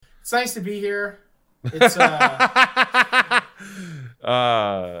It's nice to be here. It's the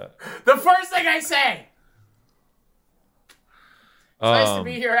first thing I say. It's nice to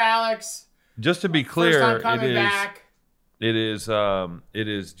be here, Alex. Just to be clear, first time coming back. It is June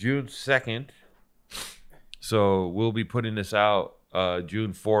 2nd. So we'll be putting this out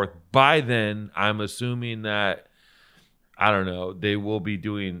June 4th. By then, I'm assuming that I don't know, they will be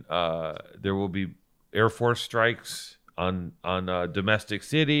doing there will be Air Force strikes on domestic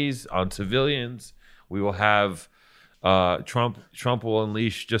cities, on civilians. We will have Trump will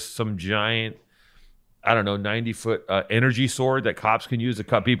unleash just some giant, I don't know, 90-foot energy sword that cops can use to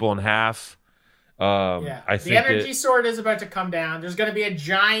cut people in half. I think the energy sword is about to come down. There's going to be a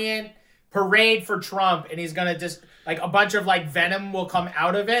giant parade for Trump, and he's going to just, like, a bunch of, like, venom will come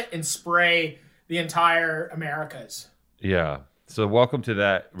out of it and spray the entire Americas. Yeah. So welcome to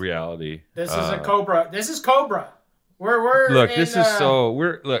that reality. This is a Cobra. This is Cobra. We're look. In, this is so.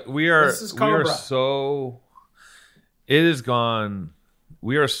 We are so. It is gone.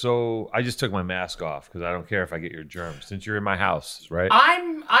 We are so. I just took my mask off because I don't care if I get your germs since you're in my house, right?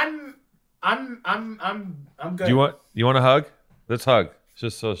 I'm good. Do you want a hug? Let's hug. It's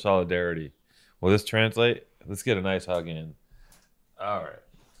just so solidarity. Will this translate? Let's get a nice hug in. All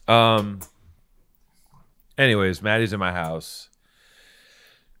right. Anyways, Maddie's in my house.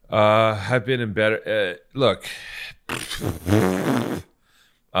 I've been in better. Look. I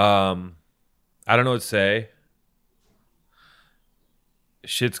don't know what to say.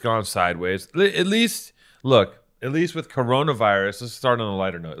 Shit's gone sideways. At least with coronavirus, let's start on a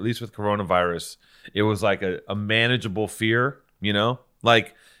lighter note. At least with coronavirus, it was like a manageable fear, you know?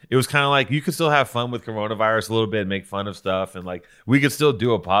 Like, it was kind of like you could still have fun with coronavirus a little bit and make fun of stuff. And, like, we could still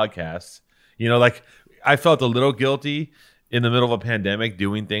do a podcast. You know, like, I felt a little guilty in the middle of a pandemic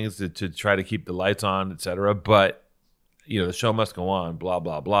doing things to try to keep the lights on, et cetera. But, you know, the show must go on, blah,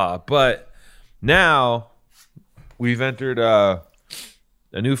 blah, blah. But now we've entered a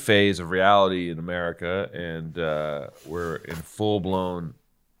new phase of reality in America, and we're in full-blown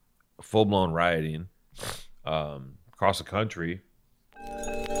rioting across the country.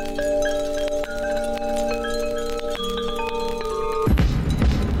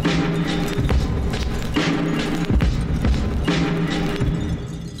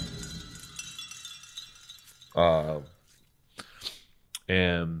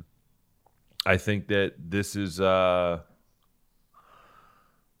 And I think that this is a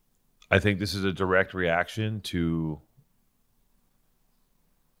direct reaction to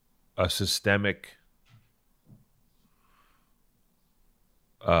a systemic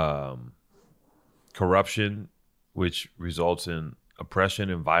corruption, which results in oppression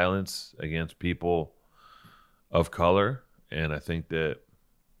and violence against people of color. And I think that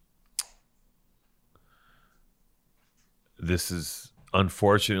this is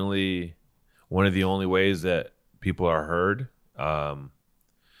unfortunately one of the only ways that people are heard.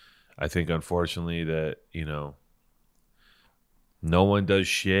 I think, unfortunately, that, you know, no one does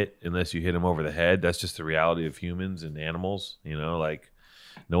shit unless you hit them over the head. That's just the reality of humans and animals, you know, like,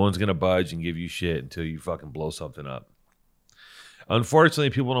 no one's going to budge and give you shit until you fucking blow something up. Unfortunately,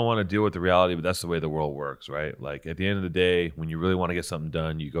 people don't want to deal with the reality, but that's the way the world works, right? Like, at the end of the day, when you really want to get something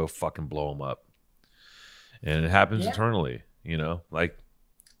done, you go fucking blow them up. And it happens internally, you know, like,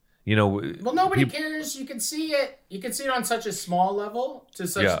 you know. Well, nobody cares. You can see it. You can see it on such a small level to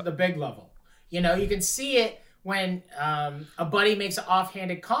such the big level. You know, you can see it when a buddy makes an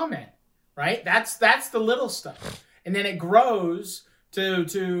offhanded comment, right? That's the little stuff. And then it grows to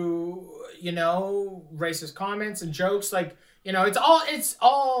you know, racist comments and jokes. Like, you know, it's all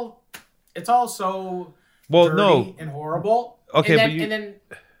so dirty and horrible. Okay,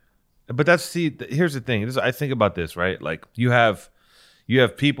 but that's, here's the thing. I think about this, right? Like, you have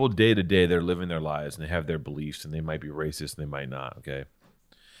people day to day, they're living their lives and they have their beliefs, and they might be racist and they might not, okay?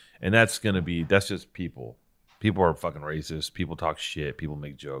 And that's just people. People are fucking racist. People talk shit. People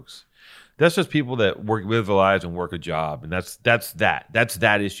make jokes. That's just people that live their lives and work a job, and that's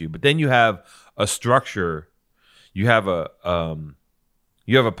that issue. But then you have a structure. You have a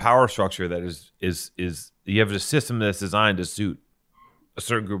power structure that is you have a system that's designed to suit a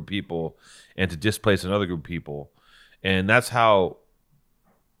certain group of people and to displace another group of people, and that's how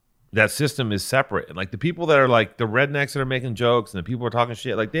that system is separate. And, like, the people that are, like, the rednecks that are making jokes and the people who are talking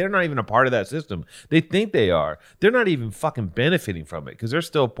shit, like, they're not even a part of that system. They think they are. They're not even fucking benefiting from it because they're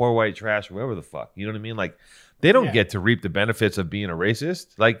still poor white trash or whatever the fuck. You know what I mean? Like, they don't get to reap the benefits of being a racist.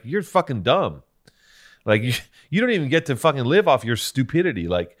 Like, you're fucking dumb. Like, you don't even get to fucking live off your stupidity.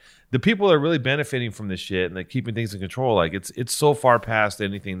 Like, the people that are really benefiting from this shit and like keeping things in control, like, it's so far past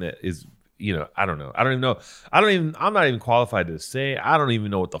anything that is I don't know. I'm not even qualified to say. I don't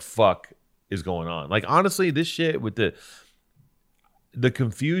even know what the fuck is going on. Like, honestly, this shit with the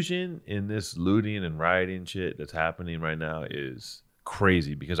confusion in this looting and rioting shit that's happening right now is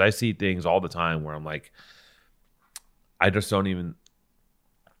crazy, because I see things all the time where I'm like, I just don't even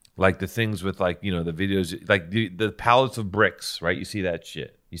like the things with, like, the videos, like the pallets of bricks, right? You see that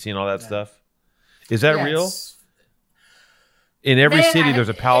shit. You seen all that stuff? Is that real? In every city, there's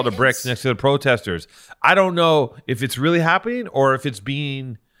a pallet of bricks next to the protesters. I don't know if it's really happening or if it's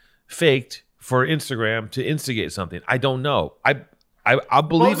being faked for Instagram to instigate something. I don't know. I'll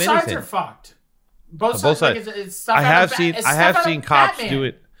believe anything. Both sides are fucked. Both sides. Like it's stuff I have seen cops Batman. Do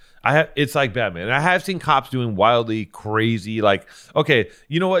it. It's like Batman. And I have seen cops doing wildly crazy, like, okay,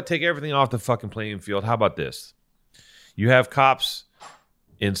 you know what? Take everything off the fucking playing field. How about this? You have cops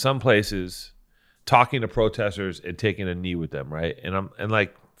in some places talking to protesters and taking a knee with them, right? And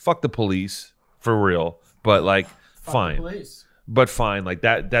like, fuck the police for real, but like, fuck fine. The police. But fine, like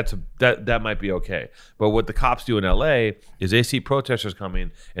that might be okay. But what the cops do in LA is they see protesters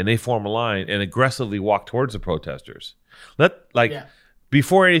coming and they form a line and aggressively walk towards the protesters.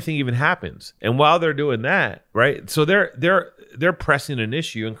 Before anything even happens. And while they're doing that, right? So they're pressing an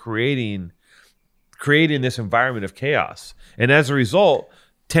issue and creating this environment of chaos. And as a result,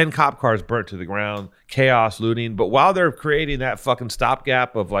 10 cop cars burnt to the ground, chaos, looting. But while they're creating that fucking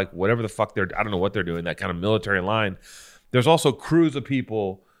stopgap of like whatever the fuck I don't know what they're doing, that kind of military line, there's also crews of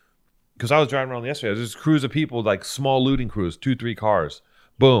people, because I was driving around yesterday, there's crews of people, like small looting crews, 2-3 cars.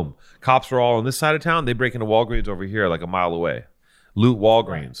 Boom. Cops are all on this side of town. They break into Walgreens over here like a mile away. Loot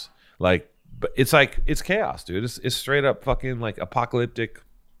Walgreens. Right. But it's chaos, dude. It's straight up fucking like apocalyptic,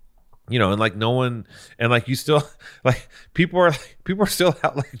 and like no one, and like you still, like people are still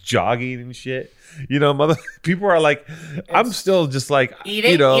out like jogging and shit. People are like, I'm still just like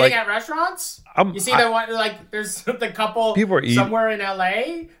eating like, at restaurants. You see the one, like there's the couple somewhere in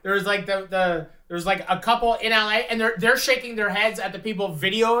LA. There's like there's like a couple in LA, and they're shaking their heads at the people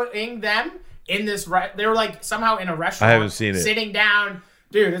videoing them in this. They were like somehow in a restaurant. I haven't seen it. Sitting down,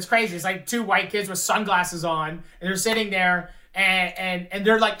 dude. It's crazy. It's like 2 white kids with sunglasses on, and they're sitting there. And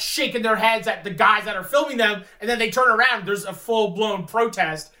they're like shaking their heads at the guys that are filming them, and then they turn around. There's a full-blown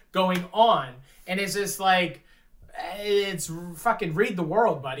protest going on, and it's just like, it's fucking read the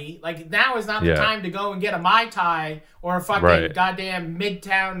world, buddy. Like, now is not the time to go and get a Mai Tai or a fucking goddamn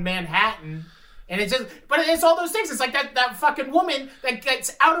Midtown Manhattan. And it's just, but it's all those things. It's like that fucking woman that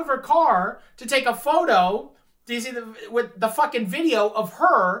gets out of her car to take a photo. Do you see with the fucking video of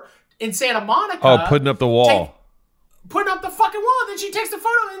her in Santa Monica? Oh, putting up the wall. Putting up the fucking wall, then she takes the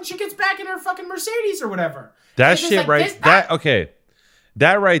photo, and she gets back in her fucking Mercedes or whatever. That shit, like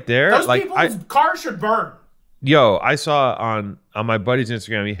that right there. Those people's cars should burn. Yo, I saw on my buddy's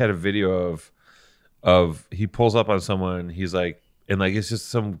Instagram, he had a video of he pulls up on someone. He's like, and like it's just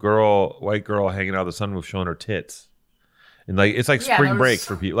some white girl hanging out of the sunroof showing her tits. And like it's like spring break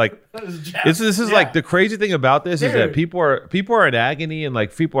for people. Like this is like the crazy thing about this is that people are in agony, and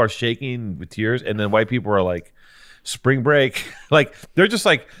like people are shaking with tears, and then white people are like, spring break. Like they're just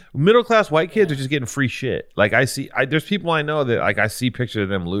like middle class white kids are just getting free shit. Like there's people I know that like I see pictures of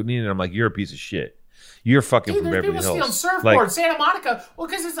them looting, and I'm like, you're a piece of shit. You're fucking from Beverly Hills. People stealing surfboards, like, Santa Monica. Well,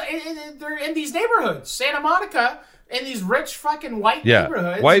 because they're in these neighborhoods, Santa Monica, in these rich fucking white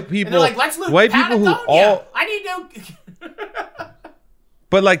neighborhoods. White people, like, let's loot white Patagonia. People who all. I need to.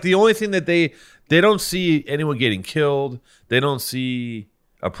 But like the only thing that they don't see anyone getting killed. They don't see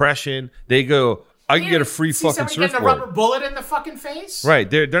oppression. They go, I can get a free fucking surfboard. Getting a rubber bullet in the fucking face. Right.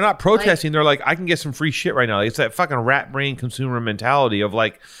 They're not protesting. They're like, I can get some free shit right now. It's that fucking rat brain consumer mentality of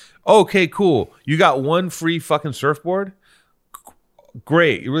like, okay, cool. You got one free fucking surfboard.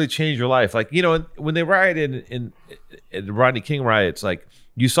 Great. You really changed your life. Like, when they rioted in the Rodney King riots, like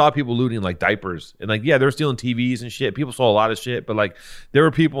you saw people looting like diapers, and like, yeah, they're stealing TVs and shit. People stole a lot of shit, but like there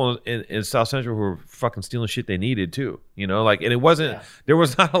were people in South Central who were fucking stealing shit they needed too, like, and it wasn't, there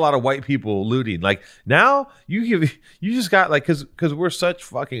was not a lot of white people looting. Like now you just got like, cause we're such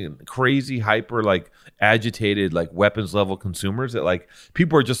fucking crazy, hyper, like agitated, like weapons level consumers that like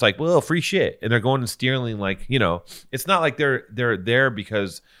people are just like, well, free shit. And they're going and stealing, like, it's not like they're there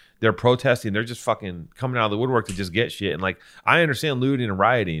because they're protesting. They're just fucking coming out of the woodwork to just get shit. And like, I understand looting and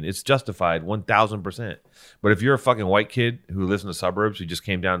rioting. It's justified 1,000%. But if you're a fucking white kid who lives in the suburbs who just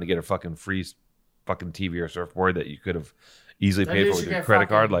came down to get a fucking free fucking TV or surfboard that you could have easily paid for with your credit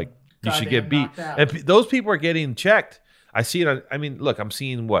card, like you should get beat. And those people are getting checked. I see it. I'm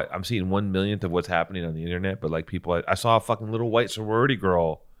seeing 1/millionth of what's happening on the internet. But like people, I saw a fucking little white sorority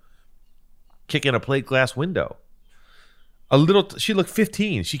girl kicking a plate glass window. She looked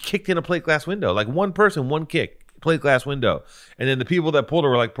 15. She kicked in a plate glass window. Like one person, one kick, plate glass window. And then the people that pulled her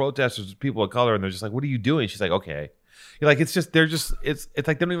were like protesters, people of color, and they're just like, what are you doing? She's like, okay. You're like, it's like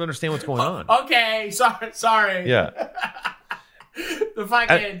they don't even understand what's going on. Okay, sorry. Yeah. The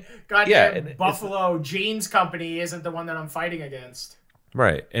fucking goddamn Buffalo Jeans Company isn't the one that I'm fighting against.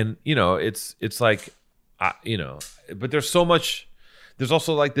 Right. And, it's like, but there's so much. There's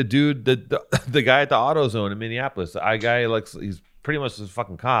also like the dude, the guy at the AutoZone in Minneapolis. The guy, like, he's pretty much a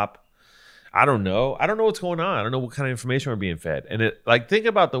fucking cop. I don't know what's going on. I don't know what kind of information we're being fed. And it, like, think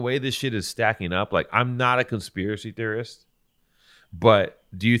about the way this shit is stacking up. Like, I'm not a conspiracy theorist, but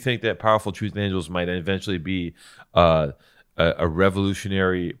do you think that Powerful Truth Angels might eventually be a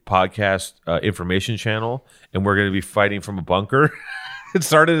revolutionary podcast information channel, and we're going to be fighting from a bunker? It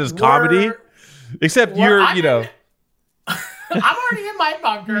started as comedy, except I'm already in my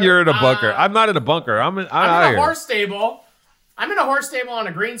bunker. You're in a bunker. I'm not in a bunker. I'm in a horse stable. I'm in a horse stable on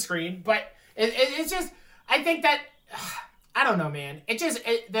a green screen, but it's just, I think that, I don't know, man.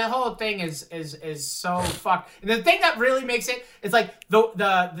 The whole thing is so fucked. And the thing that really makes it is like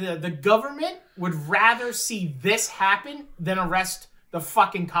the government would rather see this happen than arrest the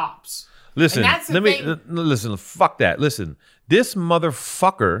fucking cops. Listen, listen, fuck that. Listen, this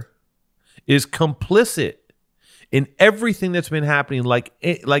motherfucker is complicit in everything that's been happening, like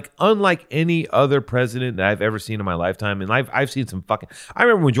unlike any other president that I've ever seen in my lifetime. And I've seen some fucking. I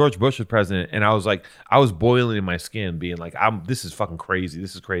remember when George Bush was president, and I was boiling in my skin, being like, this is fucking crazy.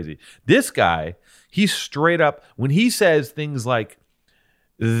 This is crazy. This guy, he's straight up when he says things like,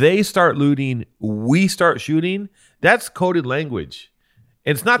 "They start looting, we start shooting." That's coded language.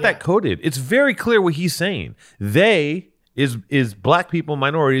 And it's not that coded. It's very clear what he's saying. They is black people,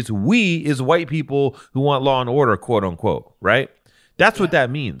 minorities. We is white people who want law and order, quote unquote, right? That's what that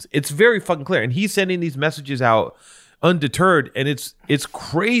means. It's very fucking clear. And he's sending these messages out undeterred, and it's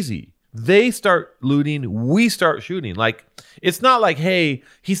crazy. They start looting, we start shooting. Like, it's not like, hey,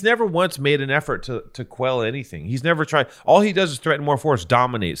 he's never once made an effort to quell anything. He's never tried. All he does is threaten more force,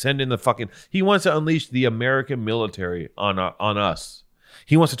 dominate, send in the fucking. He wants to unleash the American military on us.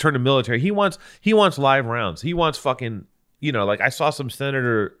 He wants to turn the military. He wants live rounds. He wants fucking. Like I saw some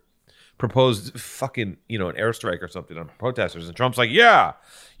senator propose fucking, an airstrike or something on protesters, and Trump's like, yeah,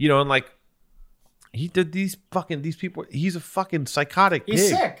 and like he did these people. He's a fucking psychotic. He's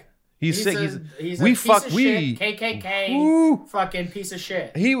pig. Sick. He's sick. He's a piece of shit, KKK fucking piece of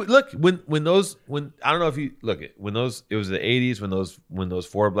shit. He look when I don't know if you look at when those, it was the 80s when those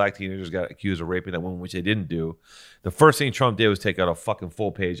 4 black teenagers got accused of raping that woman, which they didn't do. The first thing Trump did was take out a fucking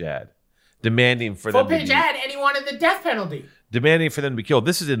full page ad. Demanding for them full-page ad, and he wanted the death penalty. Demanding for them to be killed.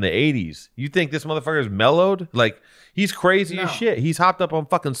 This is in the 80s. You think this motherfucker is mellowed? Like, he's crazy as shit. He's hopped up on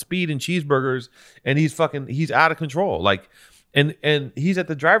fucking speed and cheeseburgers, and he's out of control. Like, and he's at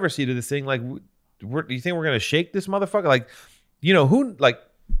the driver's seat of this thing. Like, do you think we're gonna shake this motherfucker? Like,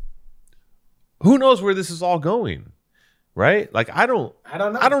 who knows where this is all going, right? Like, I don't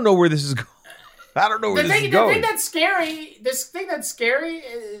know. I don't know where this is going. I don't know where this is going. The thing that's scary,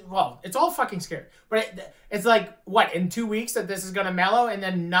 well, it's all fucking scary. But it's like, what, in 2 weeks that this is going to mellow and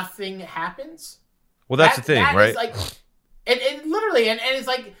then nothing happens? Well, that's the thing, right? Like, it literally, and it's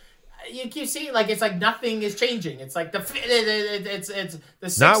like, you keep seeing, like, it's like nothing is changing. It's like it's the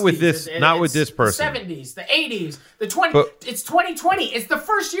 60s. Not with this person. The 70s, the 80s, the 20s. It's 2020. It's the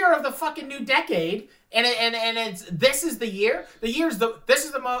first year of the fucking new decade. And this is the year.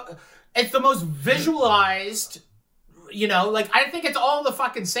 It's the most visualized, like, I think it's all the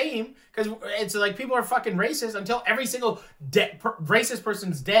fucking same, because it's like people are fucking racist until every single racist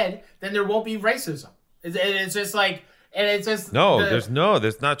person's dead, then there won't be racism. It's just like, and it's just...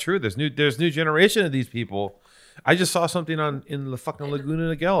 that's not true. There's new generation of these people. I just saw something in the fucking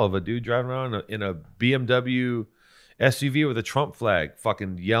Laguna Niguel of a dude driving around in a BMW SUV with a Trump flag,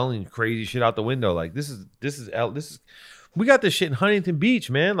 fucking yelling crazy shit out the window. Like, this is we got this shit in Huntington Beach,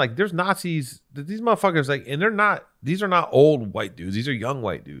 man. Like, there's Nazis. These motherfuckers, like, and these are not old white dudes. These are young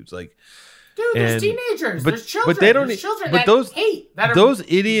white dudes. Like, dude, there's teenagers. There's children. But they don't. There's children but that hate. Those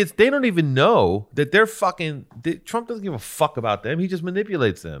idiots, they don't even know that they're fucking. Trump doesn't give a fuck about them. He just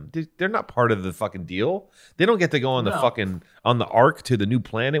manipulates them. They're not part of the fucking deal. They don't get to go on the fucking on the ark to the new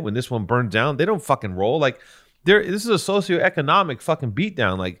planet when this one burns down. They don't fucking roll. Like, this is a socioeconomic fucking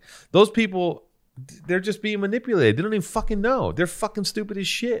beatdown. Like, those people. They're just being manipulated. They don't even fucking know. They're fucking stupid as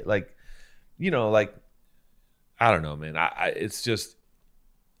shit. Like, like, I don't know, man. It's just,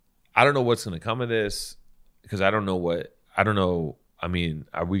 I don't know what's going to come of this, because I don't know. I mean,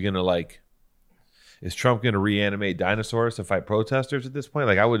 are we going to, like, is Trump going to reanimate dinosaurs to fight protesters at this point?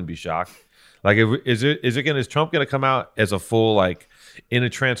 Like, I wouldn't be shocked. Like, is Trump gonna come out as a full like in a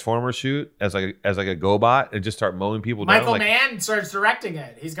Transformer suit as like a GoBot and just start mowing people down? Michael Mann starts directing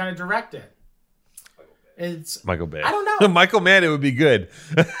it. He's gonna direct it. It's Michael Bay. I don't know. Michael Mann, it would be good.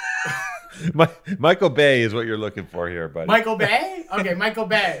 Michael Bay is what you're looking for here, buddy. Michael Bay? Okay, Michael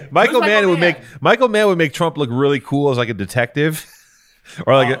Bay. Michael Mann would make Trump look really cool as like a detective,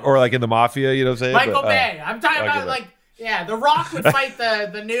 or like in the mafia. You know what I'm saying? Michael Bay. I'm talking about like The Rock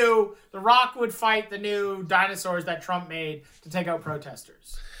would fight the new dinosaurs that Trump made to take out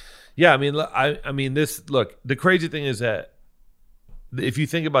protesters. Yeah, I mean, the crazy thing is that if you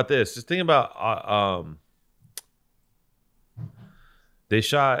think about this, just think about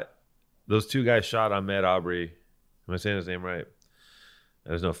those two guys shot Ahmaud Arbery. Am I saying his name right?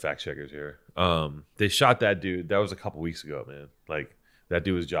 There's no fact checkers here. They shot that dude. That was a couple weeks ago, man. Like, that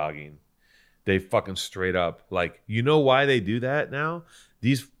dude was jogging. They fucking straight up, like, you know why they do that now?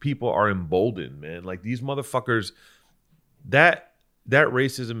 These people are emboldened, man. Like, these motherfuckers, that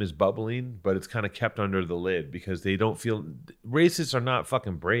racism is bubbling, but it's kind of kept under the lid because they don't feel, racists are not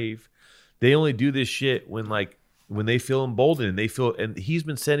fucking brave. They only do this shit when they feel emboldened and and he's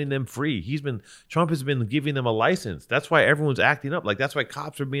been setting them free. Trump has been giving them a license. That's why everyone's acting up. Like, that's why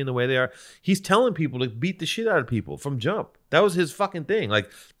cops are being the way they are. He's telling people to beat the shit out of people from jump. That was his fucking thing.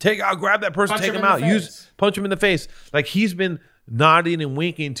 Like, grab that person, take him out, punch him in the face. Like, he's been nodding and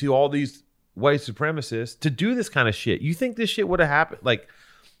winking to all these white supremacists to do this kind of shit. You think this shit would have happened? Like,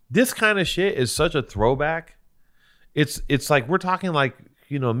 this kind of shit is such a throwback. It's like, we're talking like,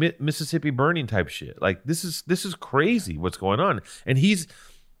 you know, Mississippi burning type shit. Like, this is crazy what's going on. And he's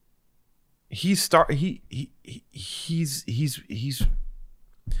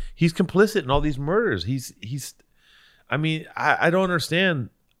complicit in all these murders. I mean, I don't understand.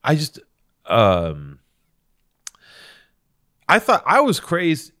 I just I thought I was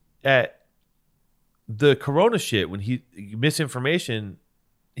crazed at the corona shit when misinformation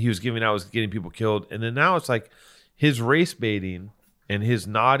he was giving out was getting people killed. And then now it's like his race baiting and his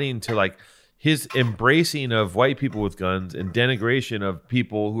nodding to, like, his embracing of white people with guns and denigration of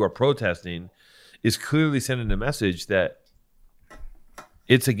people who are protesting is clearly sending a message that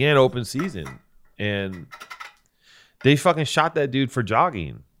it's again open season. And they fucking shot that dude for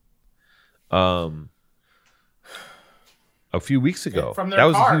jogging a few weeks ago. That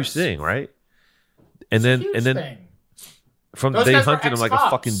was a huge thing, right? And then they hunted him like a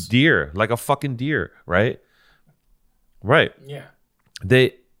fucking deer, right? Right. Yeah.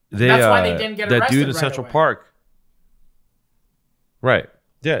 That's why they didn't get arrested. That dude in Central Park. Right.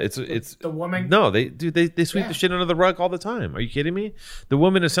 Yeah, it's the woman. No, they sweep the shit under the rug all the time. Are you kidding me? The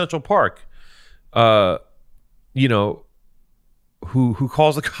woman in Central Park, you know, who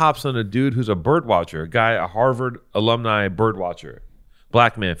calls the cops on a dude who's a bird watcher, a Harvard alumni bird watcher,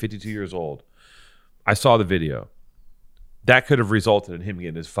 black man, 52 years old. I saw the video. That could have resulted in him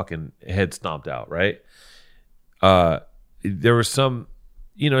getting his fucking head stomped out, right? There was some,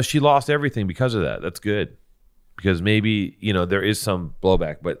 you know, she lost everything because of that. That's good, because maybe, you know, there is some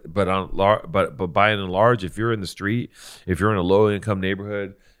blowback, but by and large, if you're in the street, if you're in a low income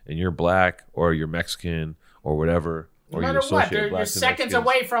neighborhood and you're black or you're Mexican or whatever, no matter what, you're seconds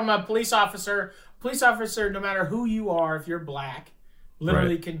away from a police officer. Police officer, no matter who you are, if you're black,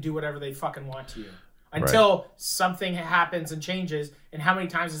 literally can do whatever they fucking want to you. Until something happens and changes. And how many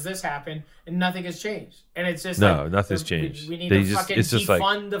times has this happened and nothing has changed? And it's just nothing's changed. We need to fucking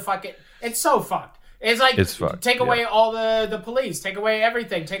defund the fucking. It's so fucked. It's like take away all the police, take away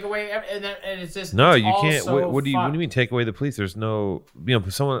everything, and it's just no. You can't. What do you mean take away the police? There's no. You know,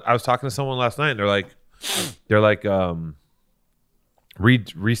 someone. I was talking to someone last night, and they're like,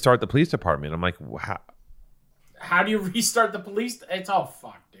 restart the police department. I'm like, how do you restart the police? It's all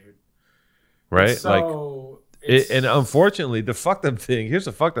fucked. Right? So, and unfortunately, here's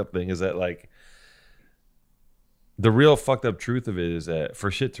the fucked up thing is that, like, the real fucked up truth of it is that for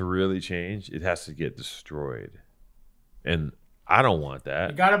shit to really change, it has to get destroyed. And I don't want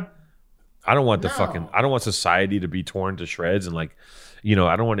that. I don't want I don't want society to be torn to shreds and, like, you know,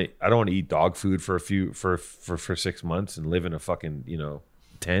 I don't want to eat dog food for 6 months and live in a fucking, you know,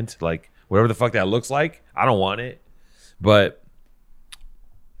 tent, like whatever the fuck that looks like. I don't want it. But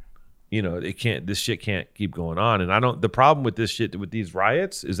you know, this shit can't keep going on. And the problem with this shit, with these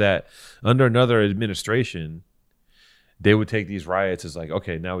riots, is that under another administration, they would take these riots as like,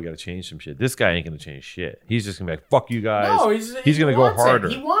 okay, now we got to change some shit. This guy ain't going to change shit. He's just going to be like, fuck you guys. No, he's going to go harder.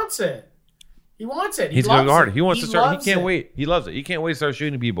 He wants it. He's going to go harder. He wants to start. He can't wait. He loves it. He can't wait to start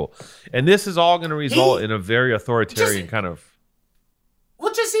shooting people. And this is all going to result in a very authoritarian kind of.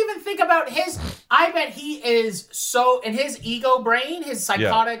 Well, just even think about I bet he is so, in his ego brain, his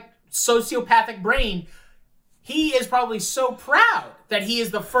psychotic sociopathic brain, he is probably so proud that he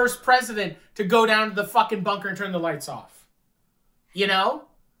is the first president to go down to the fucking bunker and turn the lights off. You know?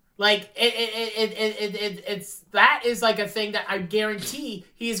 Like, it's that is like a thing that I guarantee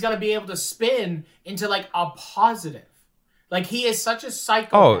he is going to be able to spin into like a positive. Like, he is such a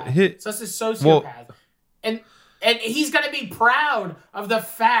psychopath, such a sociopath. And he's going to be proud of the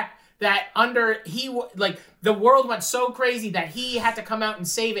fact that the world went so crazy that he had to come out and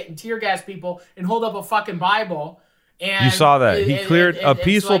save it and tear gas people and hold up a fucking Bible. And you saw that. He cleared a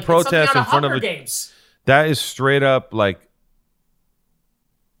peaceful protest in front of Games. That is straight up like,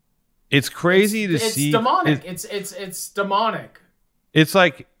 it's crazy to see. It's demonic. It's demonic. It's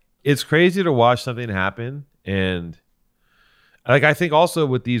like, it's crazy to watch something happen. And like, I think also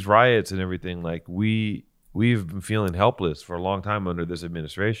with these riots and everything, like we've been feeling helpless for a long time under this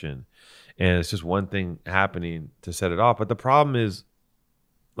administration. And it's just one thing happening to set it off. But the problem is,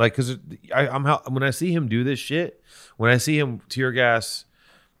 like, because when I see him do this shit, when I see him tear gas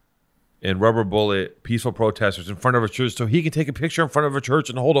and rubber bullet peaceful protesters in front of a church so he can take a picture in front of a church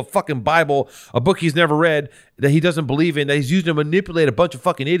and hold a fucking Bible, a book he's never read, that he doesn't believe in, that he's using to manipulate a bunch of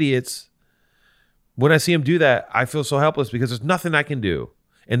fucking idiots. When I see him do that, I feel so helpless because there's nothing I can do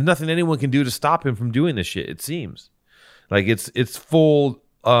and nothing anyone can do to stop him from doing this shit. It seems like it's fully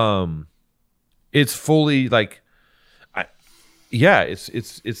like,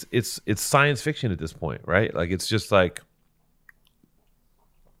 it's science fiction at this point, right? Like, it's just like,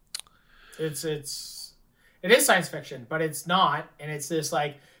 it is science fiction, but it's not, and it's this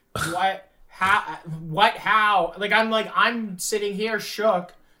like, how like I'm sitting here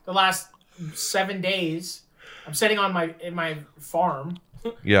shook the last 7 days. I'm sitting in my farm.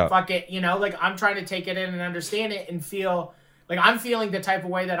 Yeah. Fuck it, you know, like I'm trying to take it in and understand it and feel like I'm feeling the type of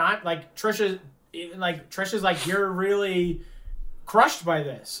way that I'm like Trisha's like, you're really crushed by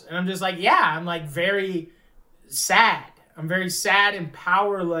this. And I'm just like, yeah, I'm like very sad. I'm very sad and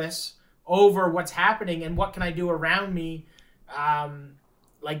powerless over what's happening and what can I do around me.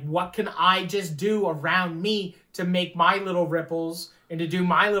 Like, what can I just do around me to make my little ripples and to do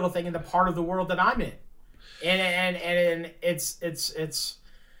my little thing in the part of the world that I'm in. And it's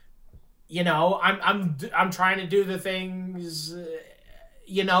you know, I'm trying to do the things,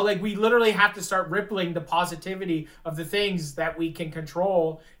 you know, like we literally have to start rippling the positivity of the things that we can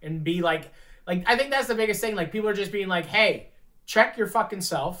control and be like I think that's the biggest thing. Like, people are just being like, hey, check your fucking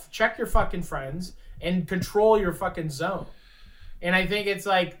self, check your fucking friends, and control your fucking zone. And I think it's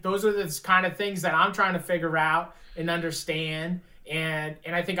like, those are the kind of things that I'm trying to figure out and understand. And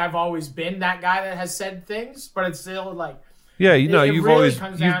I think I've always been that guy that has said things, but it's still like, yeah, you know, you've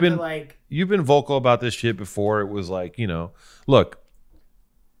been vocal about this shit before. It was like, you know, look,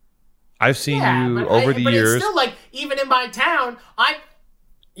 I've seen you over the years. It's still like, even in my town,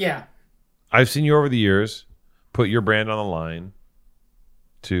 I've seen you over the years put your brand on the line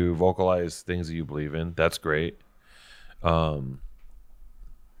to vocalize things that you believe in. That's great. You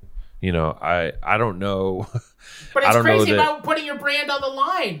know, I don't know. But it's crazy about putting your brand on the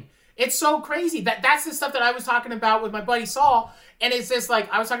line. It's so crazy. That's the stuff that I was talking about with my buddy Saul. And it's just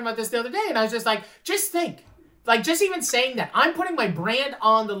like, I was talking about this the other day, and I was just like, just think. Like, just even saying that. I'm putting my brand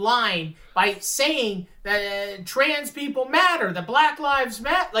on the line by saying that trans people matter, that Black Lives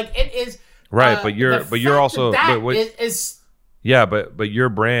Matter. Like, it is... Right, but you're also... Yeah, but your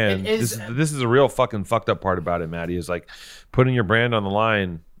brand, this is a real fucking fucked up part about it, Maddie, is like putting your brand on the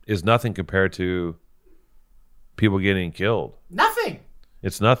line is nothing compared to people getting killed. Nothing.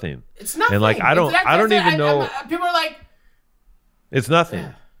 It's nothing. It's nothing. And like, I don't even know. People are like, it's nothing.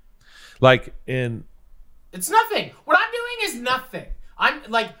 Yeah. Like, it's nothing. What I'm doing is nothing. I'm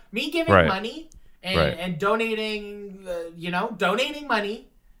like, me giving money and donating, donating money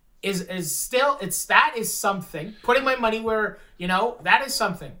is still, that is something. Putting my money where, that is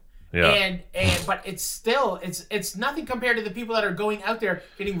something. Yeah. But it's still, it's nothing compared to the people that are going out there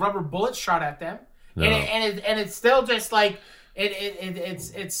getting rubber bullets shot at them. No. And it's still just like,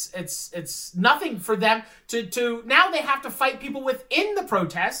 it's nothing for them to now they have to fight people within the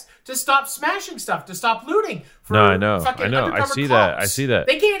protest to stop smashing stuff, to stop looting. I know. I see that.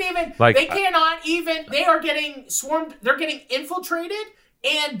 They can't even, they are getting swarmed. They're getting infiltrated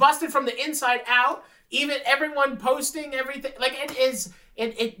and busted from the inside out. Even everyone posting everything, like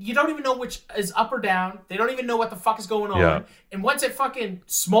you don't even know which is up or down. They don't even know what the fuck is going on. Yeah. And once it fucking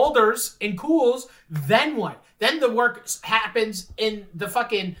smolders and cools, then what? Then the work happens in the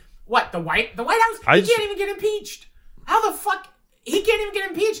fucking the White House. He can't even get impeached. How the fuck he can't even get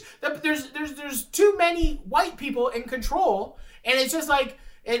impeached? There's too many white people in control, and it's just like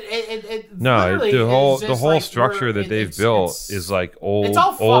No, the whole structure that they've built is like old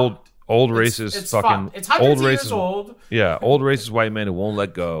racist it's fucking it's old years racist old. Yeah, old racist white men who won't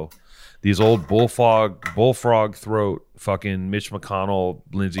let go. These old bullfrog throat fucking Mitch McConnell,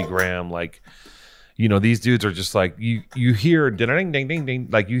 Lindsey Graham, like, you know, these dudes are just like you hear ding ding ding ding,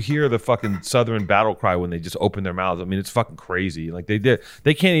 like you hear the fucking Southern battle cry when they just open their mouths. I mean, it's fucking crazy. Like they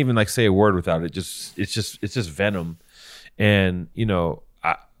can't even like say a word without it. It's just venom. And you know,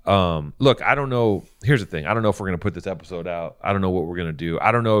 look, I don't know. Here's the thing. I don't know if we're gonna put this episode out. I don't know what we're gonna do.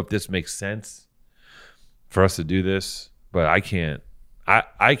 I don't know if this makes sense for us to do this, but I can't.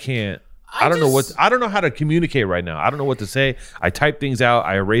 I don't know how to communicate right now. I don't know what to say. I type things out.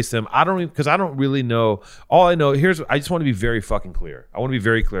 I erase them. Because I don't really know. All I know, I just want to be very fucking clear. I want to be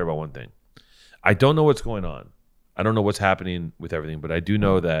very clear about one thing. I don't know what's going on. I don't know what's happening with everything, but I do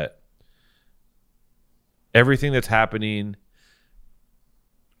know that everything that's happening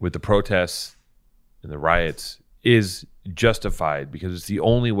with the protests and the riots is justified because it's the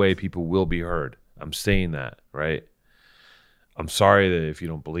only way people will be heard. I'm saying that, right? I'm sorry that if you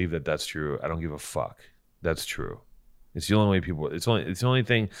don't believe that that's true. I don't give a fuck. That's true. It's the only way people. It's the only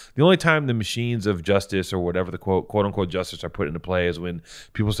thing. The only time the machines of justice or whatever the quote unquote justice are put into play is when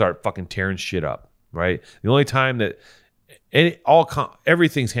people start fucking tearing shit up. Right. The only time that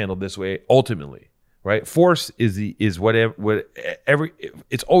everything's handled this way ultimately. Right. Force is whatever.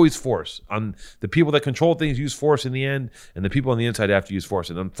 It's always force. On the people that control things use force in the end, and the people on the inside have to use force.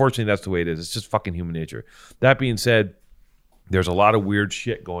 And unfortunately, that's the way it is. It's just fucking human nature. That being said. There's a lot of weird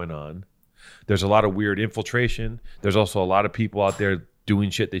shit going on. There's a lot of weird infiltration. There's also a lot of people out there doing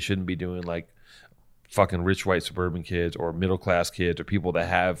shit they shouldn't be doing, like fucking rich white suburban kids or middle class kids or people that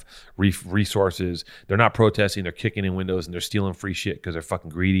have resources. They're not protesting. They're kicking in windows and they're stealing free shit because they're fucking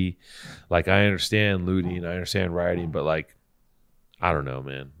greedy. Like, I understand looting. I understand rioting. But, like, I don't know,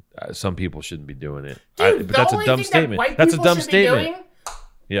 man. Some people shouldn't be doing it. Dude, but that's a dumb statement. That's a dumb statement.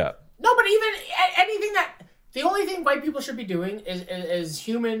 Yeah. No, but even anything that... The only thing white people should be doing is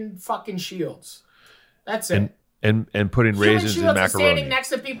human fucking shields. That's it. And putting raisins in macaroni. Standing next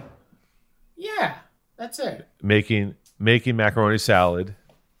to people. Yeah, that's it. Making macaroni salad.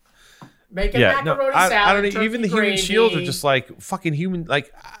 Macaroni salad. I don't know. Even the human shields are just like fucking human.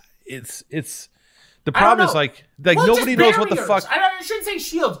 Like it's the problem is like nobody knows what the fuck. I shouldn't say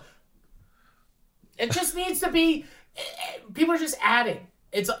shields. It just needs to be. People are just adding.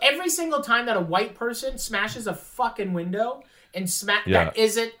 It's every single time that a white person smashes a fucking window and that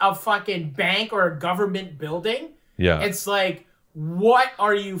isn't a fucking bank or a government building. Yeah. It's like, what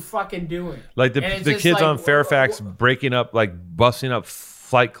are you fucking doing? Like the kids like, on Fairfax breaking up, like busting up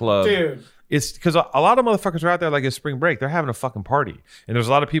Flight Club. Dude. It's because a lot of motherfuckers are out there like it's spring break. They're having a fucking party. And there's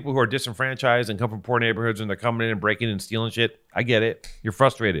a lot of people who are disenfranchised and come from poor neighborhoods and they're coming in and breaking and stealing shit. I get it. You're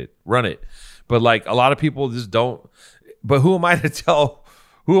frustrated. Run it. But like a lot of people just don't. But who am I to tell?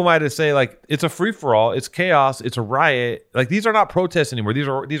 Who am I to say, like, it's a free-for-all, it's chaos, it's a riot. Like, these are not protests anymore. These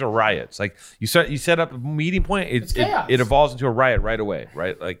are riots. Like, you set up a meeting point, it evolves into a riot right away,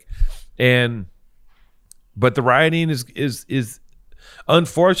 right? Like, but the rioting is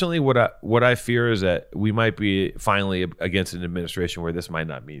unfortunately what I fear is that we might be finally against an administration where this might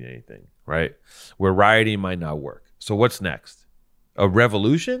not mean anything, right? Where rioting might not work. So what's next? A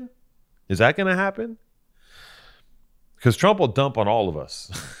revolution? Is that going to happen? Because Trump will dump on all of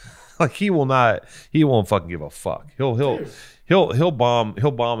us. Like he won't fucking give a fuck. He'll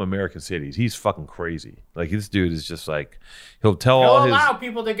bomb American cities. He's fucking crazy. Like this dude is just like he'll allow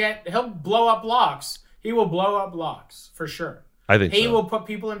people to he'll blow up blocks. He will blow up blocks for sure. I think he will put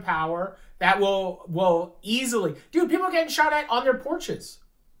people in power that will easily. Dude, people are getting shot at on their porches.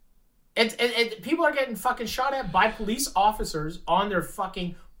 People are getting fucking shot at by police officers on their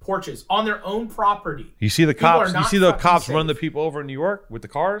fucking porches, on their own property. You see the cops. You see the cops run the people over in New York with the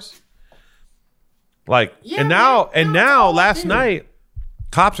cars. Like, yeah, now, last night,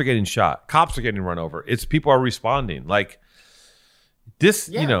 cops are getting shot. Cops are getting run over. It's people are responding. Like this,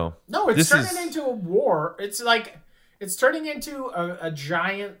 you know. No, it's turning into a war. It's like it's turning into a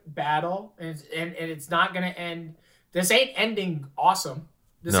giant battle, and it's not going to end. This ain't ending awesome.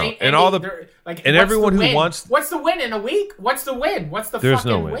 This ain't and ending, all the like and everyone who wants. What's the win in a week? What's the win? What's the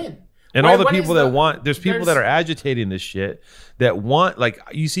fucking win? And all the people that want, there's people that are agitating this shit that want, like,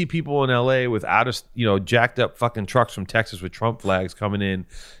 you see people in LA with jacked up fucking trucks from Texas with Trump flags coming in,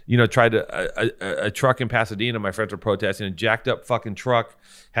 tried to, a truck in Pasadena, my friends were protesting, a jacked up fucking truck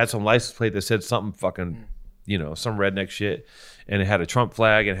had some license plate that said something fucking, some redneck shit, and it had a Trump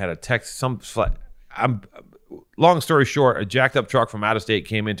flag and had a text, some flag. Long story short, a jacked up truck from out of state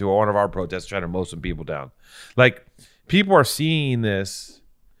came into one of our protests trying to mow some people down. Like, people are seeing this.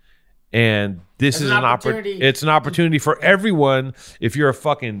 And this is an opportunity. It's an opportunity for everyone. If you're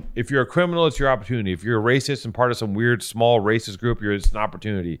a criminal, it's your opportunity. If you're a racist and part of some weird small racist group, it's an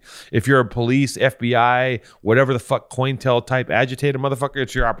opportunity. If you're a police, FBI, whatever the fuck, COINTEL type agitated motherfucker,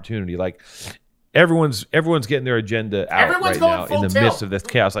 it's your opportunity. Like everyone's getting their agenda out right now in the midst of this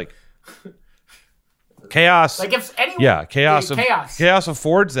chaos. Like chaos. Like if anyone, chaos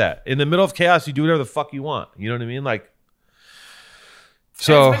affords that. In the middle of chaos, you do whatever the fuck you want. You know what I mean? Like.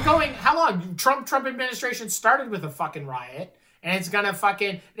 So it's been going how long? Trump administration started with a fucking riot, and it's gonna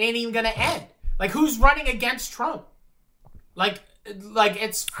it ain't even gonna end. Like who's running against Trump? Like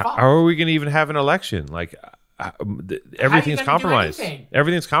it's fucked. How are we gonna even have an election? Like everything's compromised.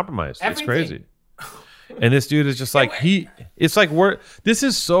 Everything's compromised. It's crazy. And this dude is just like it's like this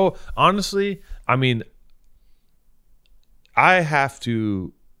is so honestly. I mean, I have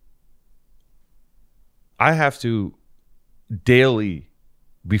to daily.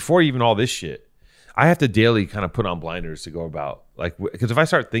 Before even all this shit, I have to daily kind of put on blinders to go about. Like, because if I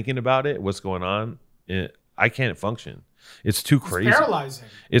start thinking about it, what's going on, I can't function. It's too crazy. It's paralyzing.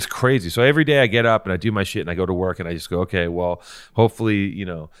 It's crazy. So every day I get up and I do my shit and I go to work and I just go, okay, well, hopefully,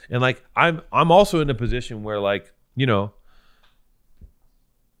 and like I'm also in a position where like,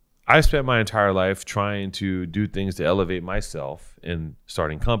 I've spent my entire life trying to do things to elevate myself and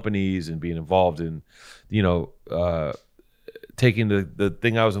starting companies and being involved in, taking the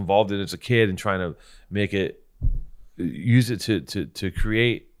thing I was involved in as a kid and trying to use it to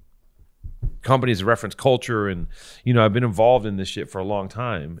create companies that reference culture. And, I've been involved in this shit for a long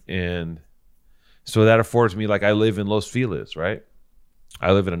time. And so that affords me, like I live in Los Feliz, right?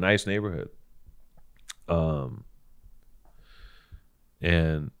 I live in a nice neighborhood. And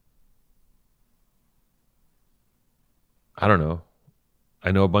I don't know.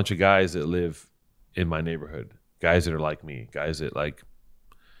 I know a bunch of guys that live in my neighborhood. Guys that are like me, guys that like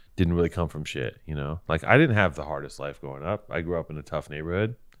didn't really come from shit, Like I didn't have the hardest life growing up. I grew up in a tough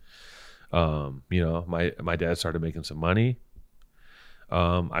neighborhood. My dad started making some money.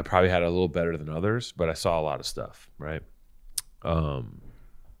 I probably had it a little better than others, but I saw a lot of stuff, right?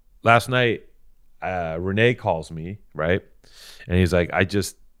 Last night, Renee calls me, right? And he's like,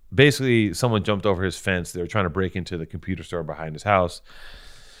 basically someone jumped over his fence. They were trying to break into the computer store behind his house,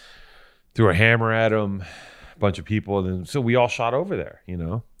 threw a hammer at him. Bunch of people, and so we all shot over there,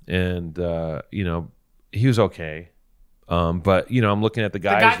 and he was okay, but I'm looking at the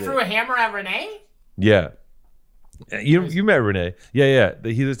guys. The guy threw a hammer at Renee. Yeah, you met Renee. Yeah.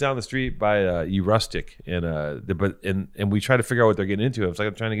 He lives down the street by Rustic, and we try to figure out what they're getting into. It's like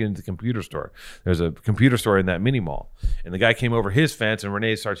I'm trying to get into the computer store. There's a computer store in that mini mall, and the guy came over his fence, and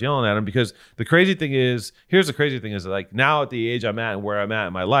Renee starts yelling at him because the crazy thing is like now at the age I'm at and where I'm at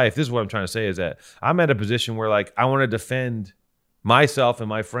in my life, this is what I'm trying to say is that I'm at a position where like I want to defend myself and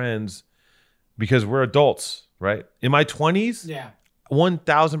my friends because we're adults, right? In my 20s,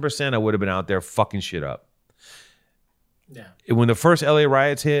 1,000% I would have been out there fucking shit up. Yeah. When the first LA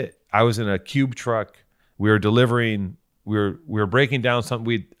riots hit, I was in a cube truck. We were delivering. We were breaking down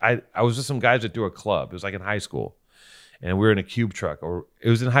something. I was with some guys that do a club. It was like in high school, and we were in a cube truck, or it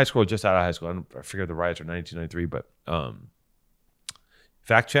was in high school, or just out of high school. I figured the riots are 1993, but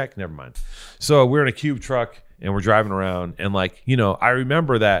fact check, never mind. So we're in a cube truck and we're driving around, and like I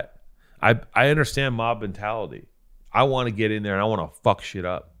remember that. I understand mob mentality. I want to get in there and I want to fuck shit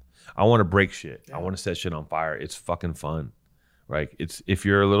up. I want to break shit. Yeah. I want to set shit on fire. It's fucking fun. Right? If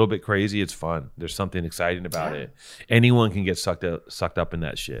you're a little bit crazy, it's fun. There's something exciting about it. Anyone can get sucked up in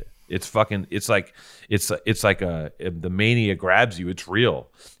that shit. It's fucking it's like the mania grabs you. It's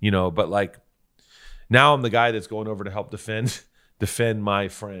real. But like now I'm the guy that's going over to help defend my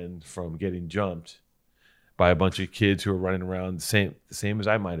friend from getting jumped by a bunch of kids who are running around the same as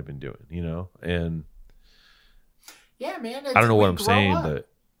I might have been doing, and yeah, man. I don't know what I'm saying, but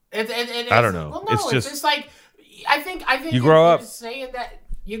I don't know. Well, no, it's just like I think you grow up saying that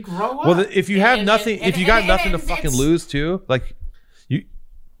you grow up. Well, if you have nothing, if you got nothing to fucking lose, too, like you,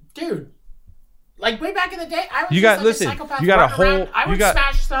 dude, like way back in the day, I was you got listen. You got a whole. I would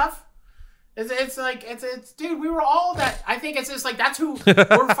smash stuff. It's like dude. We were all that. I think it's just like that's who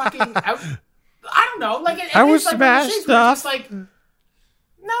we're fucking. I don't know. Like I would smash stuff. Just like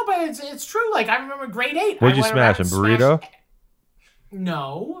no, but it's true. Like I remember grade 8. What'd you smash? A burrito?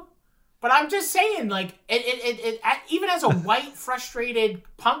 No, but I'm just saying, like, it even as a white, frustrated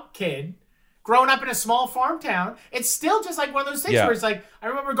punk kid growing up in a small farm town, it's still just like one of those things where it's like, I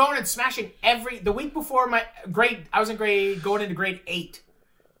remember going and smashing the week before I was going into grade 8,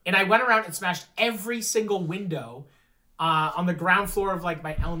 and I went around and smashed every single window on the ground floor of like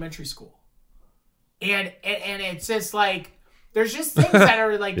my elementary school. And it's just like, there's just things that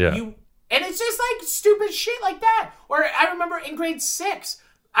are like, And it's just like stupid shit like that. Or I remember in grade 6,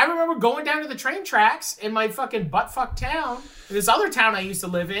 I remember going down to the train tracks in my fucking buttfuck town, in this other town I used to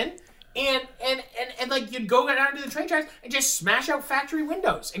live in, and like you'd go down to the train tracks and just smash out factory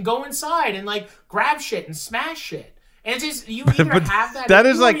windows and go inside and like grab shit and smash shit. And it's just you either have that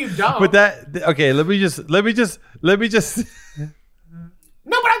is like you don't. But that okay, let me just No,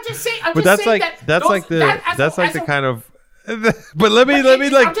 but I'm just saying that's the kind of but let me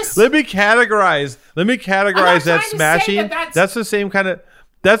categorize that smashing. That's the same kind of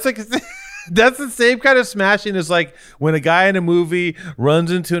that's the same kind of smashing as like when a guy in a movie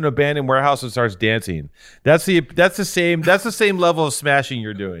runs into an abandoned warehouse and starts dancing. That's the same level of smashing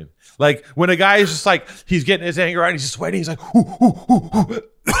you're doing. Like when a guy is just like he's getting his anger out and he's just sweating, he's like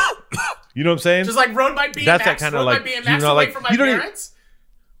you know what I'm saying? Just like rode my BMX. That's that kind of like away from my parents.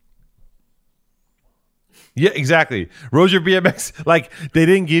 Yeah, exactly. Rode your BMX like they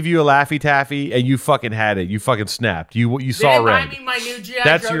didn't give you a Laffy Taffy and you fucking had it. You fucking snapped. You saw red. They didn't buy me my new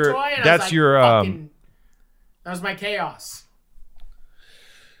G.I. Joe toy. And that was my chaos.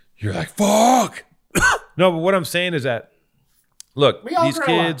 You're like fuck. No, but what I'm saying is that look,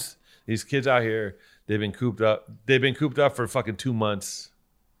 these kids out here, they've been cooped up. They've been cooped up for fucking 2 months,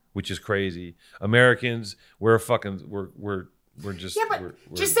 which is crazy. Americans, we're just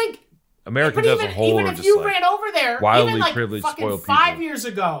just think. Americans as a whole even if you ran over there, wildly even like privileged, fucking spoiled 5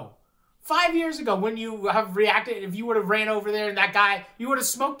 years ago, when you have reacted, if you would have ran over there and that guy, you would have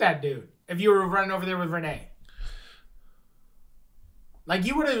smoked that dude if you were running over there with Renee. Like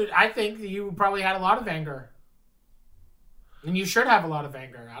you would have, I think you probably had a lot of anger. And you should have a lot of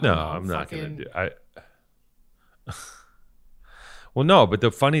anger. I'm not going to do Well, no, but the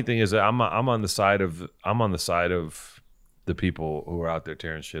funny thing is that I'm on the side of the people who are out there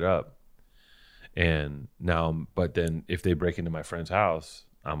tearing shit up. And now, but then if they break into my friend's house,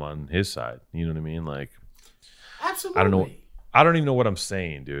 I'm on his side. You know what I mean? Like, absolutely. I don't even know what I'm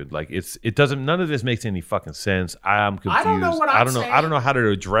saying, dude. Like, it doesn't. None of this makes any fucking sense. I'm confused. I don't know what I'm saying. I don't know how to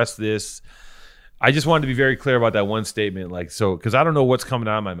address this. I just wanted to be very clear about that one statement. Like, so because I don't know what's coming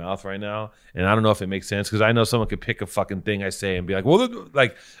out of my mouth right now, and I don't know if it makes sense because I know someone could pick a fucking thing I say and be like, well,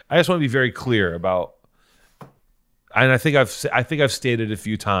 like, I just want to be very clear about. And I think I've stated a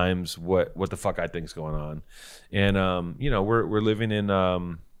few times what the fuck I think's going on, and we're living in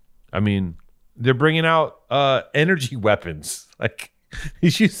I mean they're bringing out energy weapons. Like,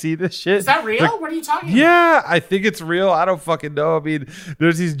 did you see this shit? Is that real? What are you talking about? Yeah, I think it's real. I don't fucking know. I mean,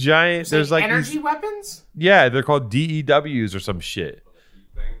 there's these giant. There's like energy weapons. Yeah, they're called DEWs or some shit.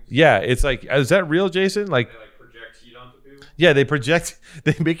 Yeah, it's like, is that real, Jason? Like project heat onto people. Yeah, they project.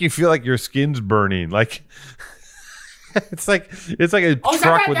 They make you feel like your skin's burning. Like. It's like a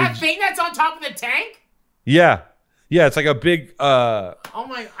truck with that thing that's on top of the tank. Yeah, it's like a big. Oh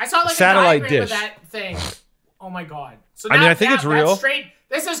my! I saw like satellite a diagram dish. of that thing. Oh my god! So I think it's real.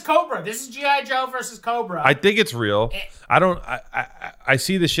 This is Cobra. This is G.I. Joe versus Cobra. I think it's real. I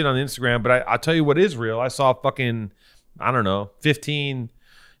see this shit on Instagram, but I'll tell you what is real. I saw fucking 15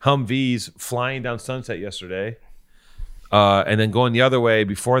 Humvees flying down Sunset yesterday. And then going the other way,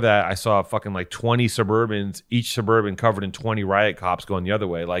 before that, I saw fucking like 20 Suburbans, each Suburban covered in 20 riot cops going the other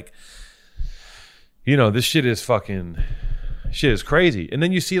way. Like, this shit is crazy. And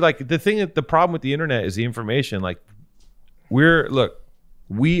then you see like the problem with the internet is the information. Like we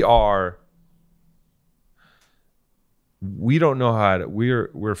don't know how to,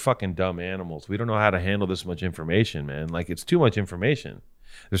 we're fucking dumb animals. We don't know how to handle this much information, man. Like it's too much information.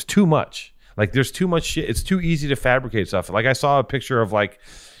 There's too much. Like there's too much shit. It's too easy to fabricate stuff. Like I saw a picture of like,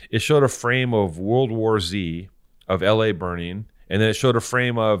 it showed a frame of World War Z of LA burning. And then it showed a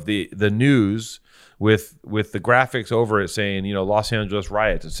frame of the news with the graphics over it saying, Los Angeles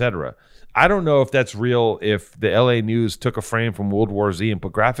riots, etc. I don't know if that's real, if the LA news took a frame from World War Z and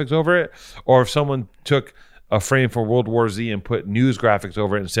put graphics over it, or if someone took a frame from World War Z and put news graphics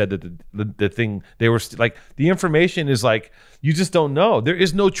over it and said that the thing they were like, the information is like, you just don't know. There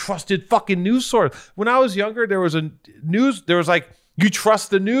is no trusted fucking news source. When I was younger, there was like, you trust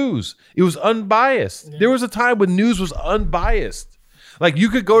the news. It was unbiased. Yeah. There was a time when news was unbiased. Like you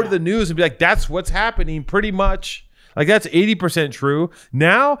could go to the news and be like, that's what's happening pretty much. Like that's 80% true.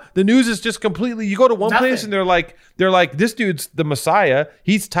 Now the news is just completely, you go to one place and they're like, this dude's the Messiah.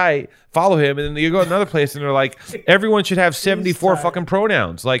 He's tight. Follow him. And then you go to another place and they're like, everyone should have 74 fucking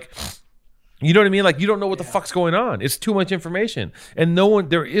pronouns. Like, you know what I mean? Like you don't know what the fuck's going on. It's too much information. And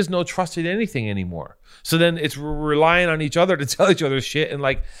there is no trust in anything anymore. So then it's relying on each other to tell each other shit. And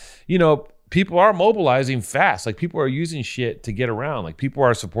like, people are mobilizing fast. Like people are using shit to get around. Like people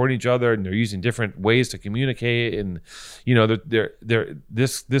are supporting each other and they're using different ways to communicate. And you know, they're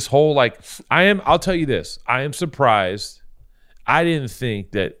this whole like I'll tell you this. I am surprised. I didn't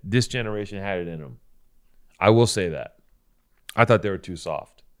think that this generation had it in them. I will say that. I thought they were too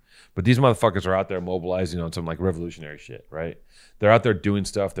soft. But these motherfuckers are out there mobilizing on some like revolutionary shit, right? They're out there doing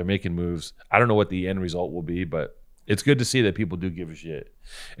stuff. They're making moves. I don't know what the end result will be, but it's good to see that people do give a shit.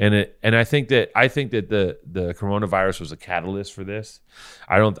 And I think that the coronavirus was a catalyst for this.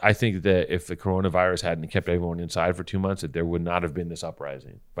 I think that if the coronavirus hadn't kept everyone inside for 2 months, that there would not have been this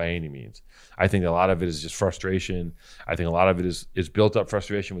uprising by any means. I think a lot of it is just frustration. I think a lot of it is built up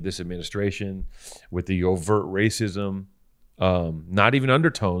frustration with this administration, with the overt racism. Not even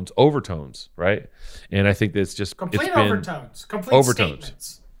undertones, overtones, right? And I think that's just complete overtones, complete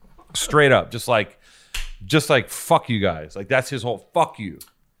statements. Straight up, just like fuck you guys. Like that's his whole fuck you.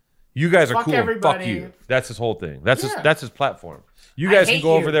 You guys are cool. Everybody. Fuck you. That's his whole thing. That's his platform. You guys can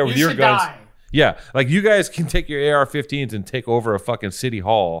go over there with your guns. Die. Yeah, like you guys can take your AR-15s and take over a fucking city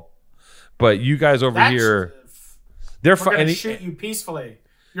hall, but you guys over here, they're going to shoot you peacefully.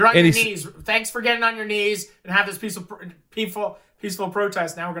 You're on your knees. Thanks for getting on your knees and have this peaceful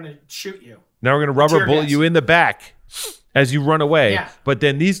protest. Now we're going to shoot you. Now we're going to rubber bullet you in the back as you run away. Yeah. But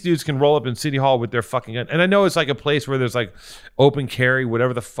then these dudes can roll up in City Hall with their fucking gun. And I know it's like a place where there's like open carry,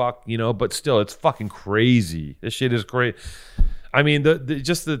 whatever the fuck, you know, but still, it's fucking crazy. This shit is great. I mean,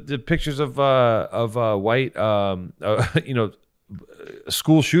 the pictures of white, you know,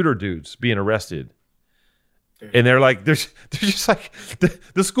 school shooter dudes being arrested. And they're like, they're just like,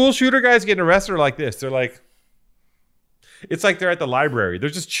 the school shooter guys getting arrested are like this. They're like, it's like they're at the library. They're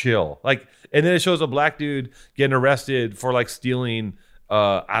just chill. Like, and then it shows a black dude getting arrested for like stealing,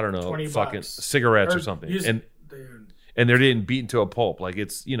 I don't know, fucking cigarettes or something. And they're getting beaten to a pulp. Like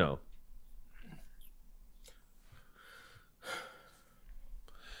it's, you know.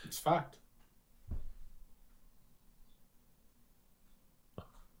 It's fucked.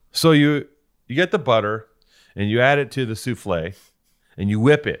 So you get the butter. And you add it to the souffle, and you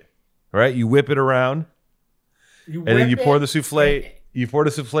whip it, right? You whip it around, and then you pour the souffle. You pour the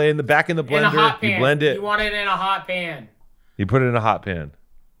souffle in the back in the blender. In a hot pan. You blend it. You want it in a hot pan. You put it in a hot pan,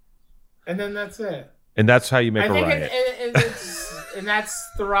 and then that's it. And that's how you make a riot. And that's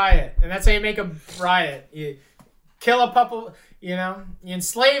the riot. And that's how you make a riot. You kill a couple. You know, you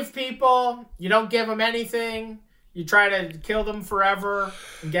enslave people. You don't give them anything. You try to kill them forever,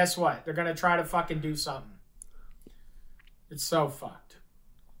 and guess what? They're gonna try to fucking do something. It's so fucked.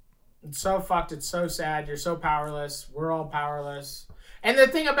 It's so fucked. It's so sad. You're so powerless. We're all powerless. And the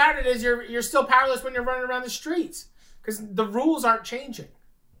thing about it is you're still powerless when you're running around the streets because the rules aren't changing.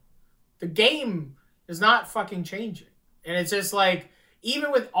 The game is not fucking changing. And it's just like,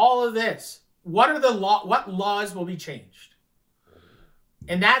 even with all of this, what laws will be changed?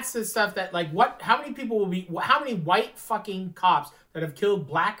 And that's the stuff that like, how many white fucking cops that have killed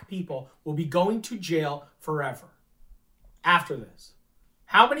black people will be going to jail forever? After this,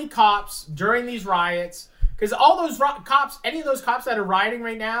 how many cops during these riots? Because all those cops, any of those cops that are rioting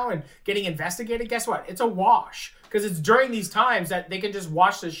right now and getting investigated, guess what? It's a wash. Because it's during these times that they can just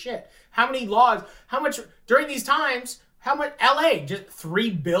wash this shit. How many laws? How much during these times? How much? LA just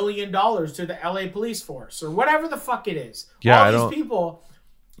 $3 billion to the LA police force or whatever the fuck it is. Yeah, all these people.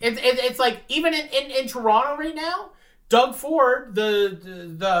 It's like even in Toronto right now, Doug Ford,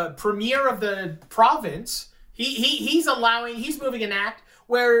 the premier of the province. He's moving an act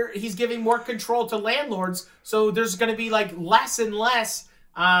where he's giving more control to landlords. So there's going to be like less and less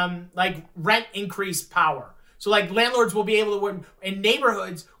like rent increase power. So like landlords will be able to, in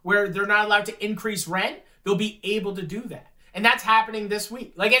neighborhoods where they're not allowed to increase rent, they'll be able to do that. And that's happening this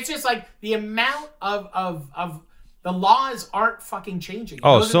week. Like it's just like the amount of the laws aren't fucking changing.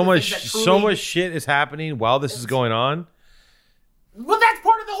 Oh, so much shit is happening while this is going on. Well, that's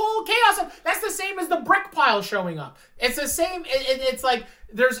part of the whole chaos. That's the same as the brick pile showing up. It's the same. It's like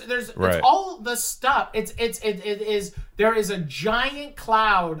there's right. It's all the stuff. There is a giant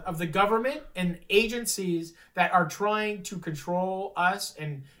cloud of the government and agencies that are trying to control us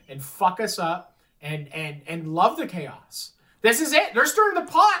and fuck us up and love the chaos. This is it. They're stirring the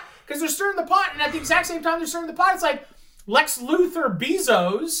pot because they're stirring the pot, and at the exact same time they're stirring the pot, it's like Lex Luthor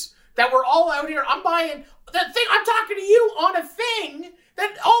Bezos that we're all out here. I'm buying. That thing, I'm talking to you on a thing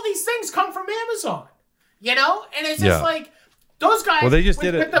that all these things come from Amazon, you know? And it's just like those guys. Well, they just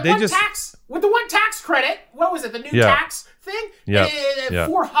did it. With the one tax credit. What was it? The new tax thing? Yeah.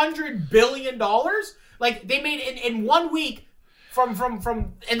 $400 billion. Like they made in 1 week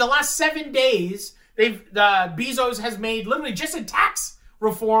from in the last 7 days, Bezos has made literally just in tax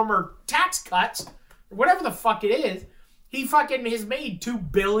reform or tax cuts or whatever the fuck it is. He fucking has made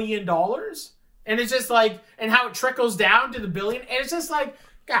 $2 billion. And it's just like, and how it trickles down to the billion. And it's just like,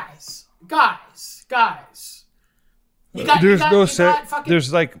 guys.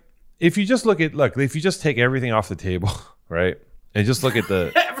 There's like, if you just if you just take everything off the table, right? And just look at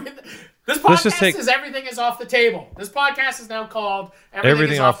the... This podcast is Everything is Off the Table. This podcast is now called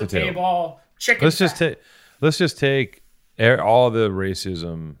Everything is Off the Table. Chicken Let's just take all the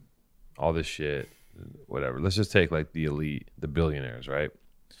racism, all this shit, whatever. Let's just take like the elite, the billionaires, right?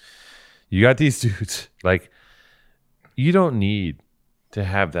 You got these dudes, like, you don't need to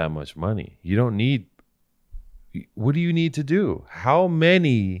have that much money. You don't need... What do you need to do? How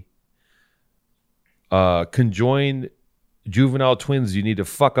many conjoined juvenile twins you need to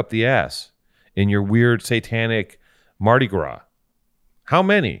fuck up the ass in your weird satanic Mardi Gras? How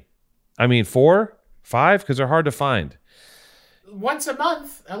many? I mean, 4, 5, because they're hard to find. Once a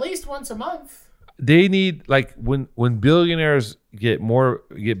month, at least once a month. They need, like, when billionaires get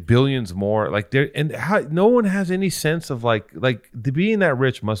billions more, like, no one has any sense of like being that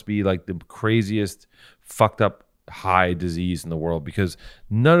rich must be like the craziest fucked up high disease in the world, because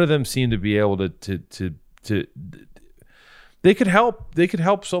none of them seem to be able to they could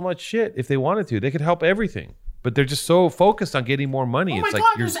help so much shit if they wanted to. They could help everything, but they're just so focused on getting more money. Oh my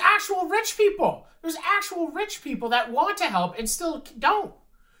God, there's actual rich people. There's actual rich people that want to help and still don't.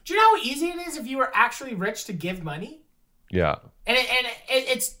 Do you know how easy it is if you were actually rich to give money? Yeah. And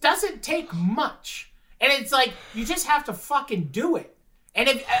it doesn't take much. And it's like, you just have to fucking do it. And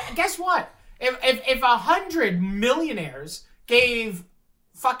guess what? If 100 millionaires gave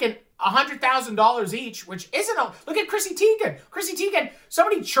fucking $100,000 each, which isn't look at Chrissy Teigen. Chrissy Teigen,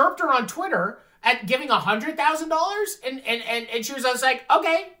 somebody chirped her on Twitter at giving $100,000, and she was like,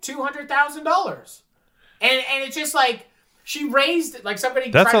 okay, $200,000. And it's just like, she raised, like, somebody.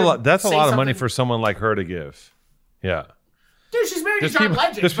 That's a lot of money for someone like her to give. Yeah. Dude, she's married to John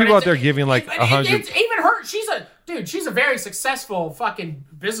Legend. There's people out there giving like 100. It's even her. She's a very successful fucking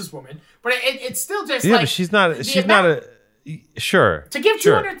businesswoman. But it's still just like. Yeah, but she's not a. Sure. To give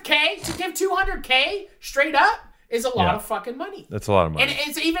 $200K straight up is a lot of fucking money. That's a lot of money. And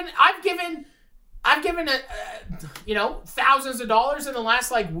it's even, I've given thousands of dollars in the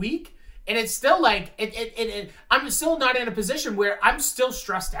last like week. And it's still like, I'm still not in a position where I'm still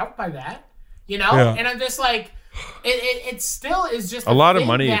stressed out by that, you know? Yeah. And I'm just like, it still is just a lot of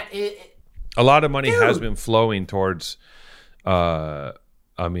money. A lot of money has been flowing towards, a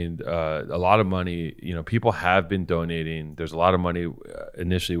lot of money, people have been donating. There's a lot of money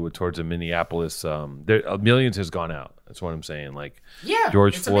initially towards the Minneapolis. Millions has gone out. That's what I'm saying. Like,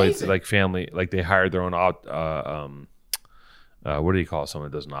 George Floyd's like family, like they hired their own what do you call someone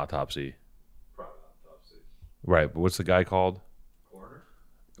that does an autopsy? Private autopsy. Right, but what's the guy called? Coroner.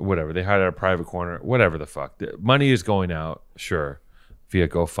 Whatever. They hired a private coroner. Whatever the fuck. The money is going out, sure, via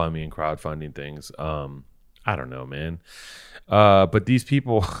GoFundMe and crowdfunding things. I don't know, man. But these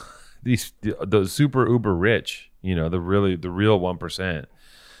people, the super uber rich, the real 1%.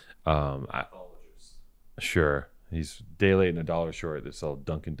 Sure. He's day late and a dollar short. This old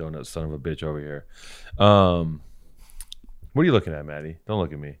Dunkin' Donuts son of a bitch over here. What are you looking at, Maddie? Don't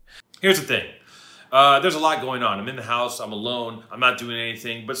look at me. Here's the thing. There's a lot going on. I'm in the house. I'm alone. I'm not doing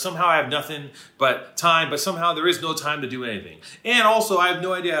anything. But somehow I have nothing but time. But somehow there is no time to do anything. And also, I have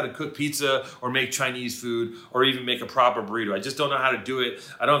no idea how to cook pizza or make Chinese food or even make a proper burrito. I just don't know how to do it.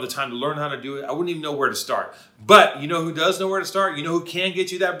 I don't have the time to learn how to do it. I wouldn't even know where to start. But you know who does know where to start? You know who can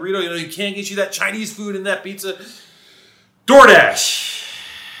get you that burrito? You know who can get you that Chinese food and that pizza? DoorDash.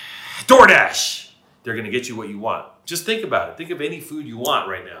 They're going to get you what you want. Just think about it. Think of any food you want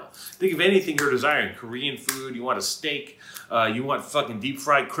right now. Think of anything you're desiring. Korean food, you want a steak, you want fucking deep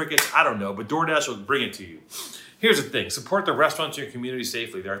fried crickets, I don't know, but DoorDash will bring it to you. Here's the thing. Support the restaurants in your community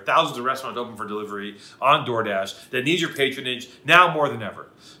safely. There are thousands of restaurants open for delivery on DoorDash that need your patronage now more than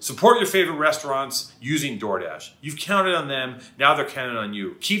ever. Support your favorite restaurants using DoorDash. You've counted on them. Now they're counting on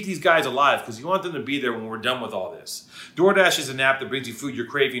you. Keep these guys alive because you want them to be there when we're done with all this. DoorDash is an app that brings you food you're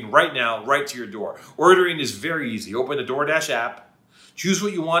craving right now, right to your door. Ordering is very easy. Open the DoorDash app. Choose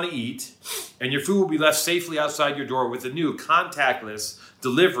what you want to eat, and your food will be left safely outside your door with the new contactless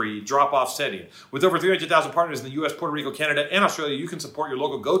delivery drop-off setting. With over 300,000 partners in the U.S., Puerto Rico, Canada, and Australia, you can support your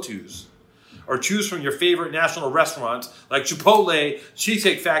local go-tos or choose from your favorite national restaurants like Chipotle,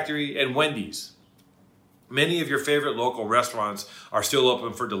 Cheesecake Factory, and Wendy's. Many of your favorite local restaurants are still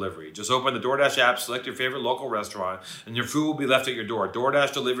open for delivery. Just open the DoorDash app, select your favorite local restaurant, and your food will be left at your door.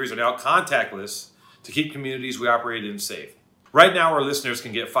 DoorDash deliveries are now contactless to keep communities we operate in safe. Right now, our listeners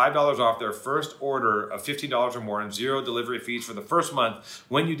can get $5 off their first order of $15 or more and 0 delivery fees for the first month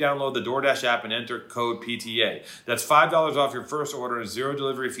when you download the DoorDash app and enter code PTA. That's $5 off your first order and 0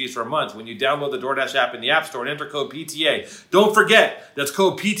 delivery fees for a month when you download the DoorDash app in the App Store and enter code PTA. Don't forget, that's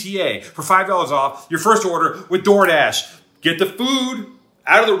code PTA for $5 off your first order with DoorDash. Get the food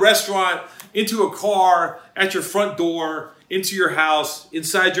out of the restaurant, into a car, at your front door, into your house,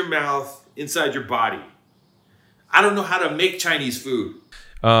 inside your mouth, inside your body. I don't know how to make Chinese food.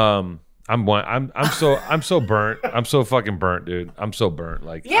 I'm so burnt. I'm so fucking burnt, dude. I'm so burnt.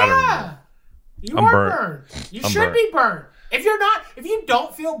 Like, yeah, I don't know. You are burnt. You should be burnt. If you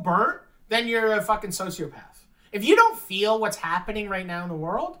don't feel burnt, then you're a fucking sociopath. If you don't feel what's happening right now in the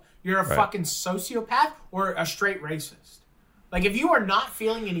world, you're a fucking sociopath or a straight racist. Like, if you are not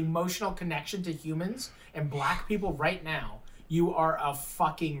feeling an emotional connection to humans and black people right now, you are a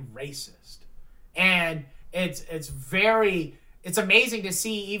fucking racist. And it's amazing to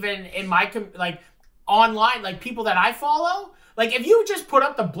see, even in my online, like, people that I follow. Like, if you just put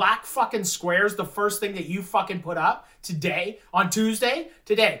up the black fucking squares, the first thing that you fucking put up today on Tuesday,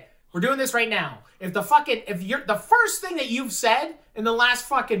 we're doing this right now. If the first thing that you've said in the last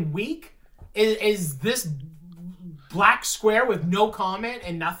fucking week is this black square with no comment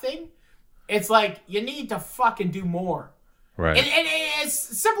and nothing, it's like, you need to fucking do more. Right. And as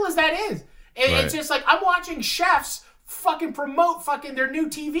simple as that is. It's just like, I'm watching chefs fucking promote fucking their new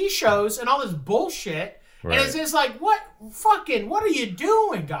TV shows and all this bullshit. Right. And it's just like, what are you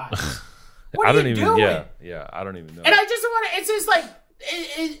doing, guys? What are you doing? Yeah, I don't even know. And I just want to, it's just like,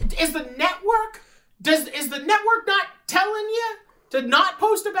 is the network not telling you to not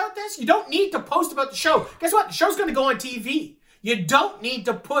post about this? You don't need to post about the show. Guess what? The show's going to go on TV. You don't need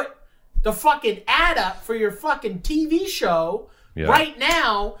to put the fucking ad up for your fucking TV show right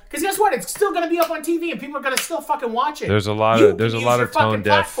now, because guess what? It's still going to be up on TV and people are going to still fucking watch it. There's a lot of tone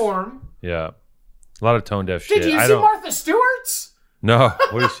deaf. Yeah. A lot of tone deaf shit. Did you see Martha Stewart's? No.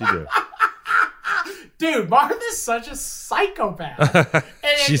 What did she do? Dude, Martha's such a psychopath.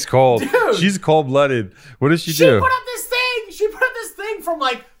 She's cold. Dude, she's cold-blooded. What does she do? She put up this thing from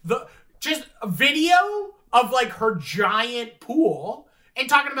like just a video of like her giant pool and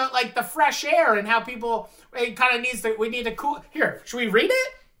talking about like the fresh air and how people we need to cool. Here, should we read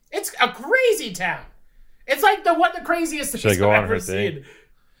it? It's a crazy town. It's like the craziest things I've ever seen.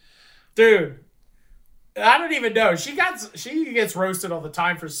 Dude, I don't even know. She gets roasted all the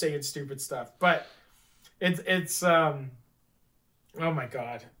time for saying stupid stuff, but it's oh my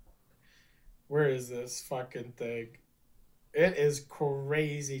god. Where is this fucking thing? It is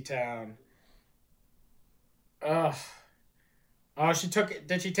crazy town. Ugh. Oh,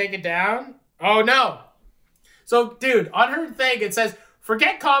 did she take it down? Oh no. So, dude, on her thing it says,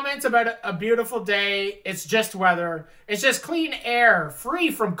 forget comments about a beautiful day. It's just weather. It's just clean air,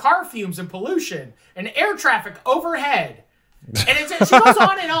 free from car fumes and pollution, and air traffic overhead. And she goes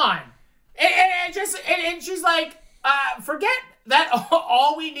on and on. And she's like, forget that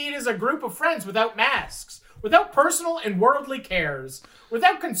all we need is a group of friends without masks, without personal and worldly cares,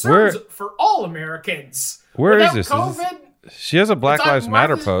 without concerns for all Americans. Where without is this? COVID. She has a Black Lives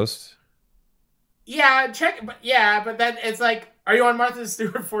Matter post. Yeah, but then it's like, are you on Martha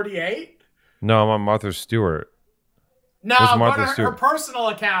Stewart 48? No, I'm on Martha Stewart. No, go to her personal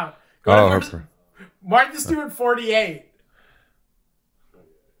account. Martha Stewart 48.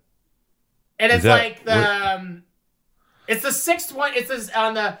 And it's it's the sixth one. It says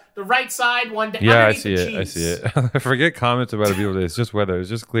on the right side one. Yeah, I see it. Forget comments about a beautiful day. It's just weather. It's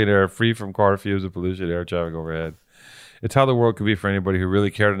just clean air, free from car fumes and pollution, air traffic overhead. It's how the world could be for anybody who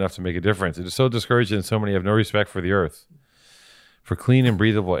really cared enough to make a difference. It is so discouraging that so many have no respect for the earth, for clean and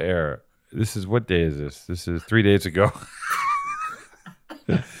breathable air. What day is this? This is 3 days ago.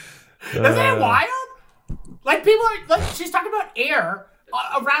 Isn't it wild? Like, people are like, she's talking about air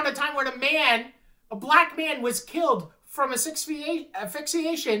around a time when a black man was killed from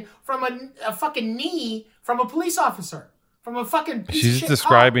asphyxiation from a fucking knee from a police officer, from a fucking piece she's of shit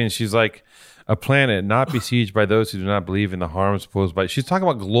describing cop. She's like, a planet not besieged by those who do not believe in the harms posed by. She's talking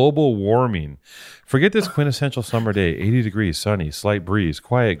about global warming. Forget this quintessential summer day, 80 degrees, sunny, slight breeze,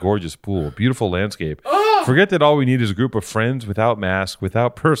 quiet, gorgeous pool, beautiful landscape. Forget that all we need is a group of friends without masks,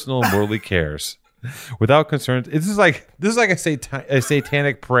 without personal and worldly cares, without concerns. This is like a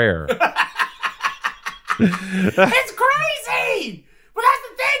satanic prayer. It's crazy, but that's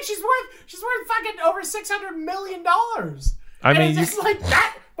the thing. She's worth fucking over $600 million. I mean, it's just like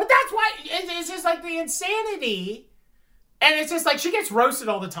that. But that's why it's just like the insanity. And it's just like, she gets roasted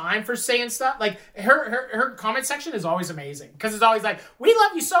all the time for saying stuff. Like, her comment section is always amazing. Because it's always like, we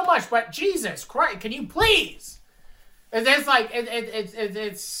love you so much, but Jesus Christ, can you please? It's like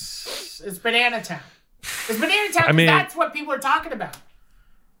it's Banana Town. It's Banana Town. I mean, that's what people are talking about.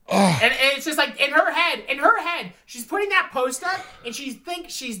 And it's just like in her head, she's putting that post up, and she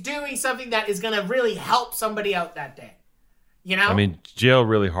thinks she's doing something that is gonna really help somebody out that day. You know? I mean, jail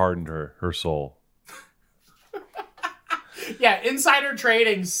really hardened her soul. Yeah, insider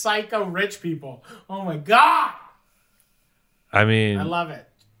trading, psycho rich people. Oh my god. I mean, I love it.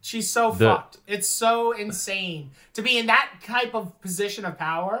 She's so fucked. It's so insane to be in that type of position of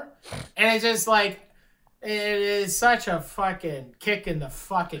power, and it's just like it is such a fucking kick in the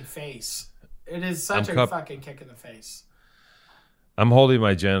fucking face. It is such a fucking kick in the face. I'm holding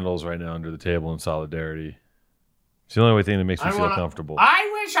my genitals right now under the table in solidarity. It's the only thing that makes me feel comfortable.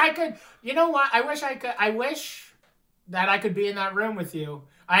 I wish I could. You know what? I wish that I could be in that room with you.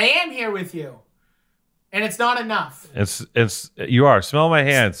 I am here with you, and it's not enough. You are. Smell my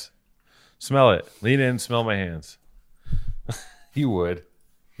hands. Smell it. Lean in. Smell my hands. You would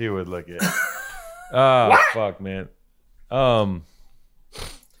look it. Oh fuck, man.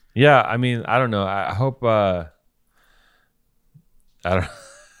 Yeah. I mean, I don't know. I hope. I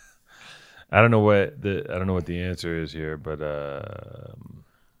don't know what the answer is here, but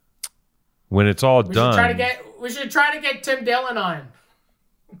when it's all done, we should try to get Tim Dillon on.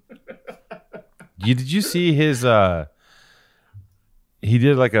 Did you see his? He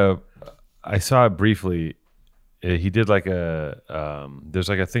did like I saw it briefly. He did like there's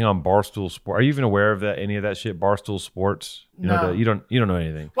like a thing on Barstool Sports. Are you even aware of that? Any of that shit? Barstool Sports. No. You don't know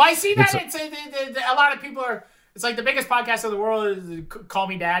anything. Well, I see that it's a lot of people are. It's like the biggest podcast in the world is Call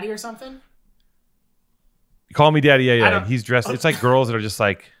Me Daddy or something. Call Me Daddy, yeah. He's dressed. It's like girls that are just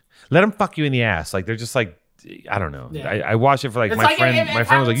like, let him fuck you in the ass. Like they're just like, I don't know. Yeah. I watch it for like my friend. My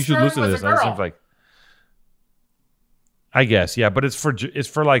friend was like, you should listen to this. And I was like, I guess, yeah, but it's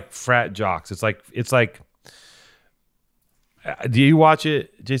for like frat jocks. It's like. Do you watch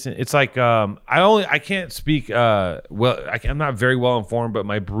it, Jason? It's like I can't speak I'm not very well informed, but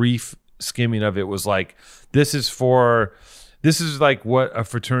my brief skimming of it was like this is like what a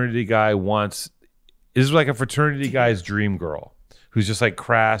fraternity guy wants. This is like a fraternity guy's dream girl who's just like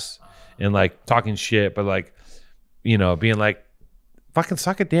crass and like talking shit, but like, you know, being like, fucking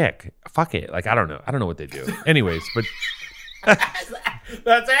suck a dick. Fuck it. Like, I don't know what they do. Anyways, but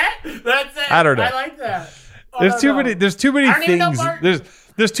that's it. I don't know. I like that. There's too many things.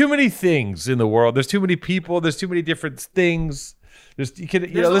 There's too many things in the world. There's too many people. There's too many different things. Let's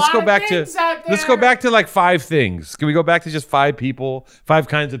go back to like 5 things. Can we go back to just 5 people, 5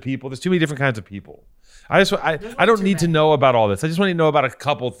 kinds of people? There's too many different kinds of people. I don't need to know about all this. I just want to know about a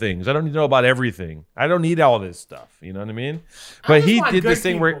couple things. I don't need to know about everything. I don't need all this stuff. You know what I mean? But he did this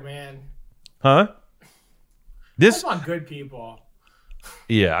thing where, huh? I just want good people.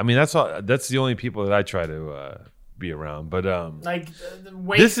 Yeah, I mean that's the only people that I try to be around. But like the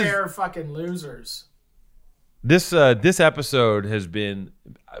Wayfair fucking losers. This episode has been.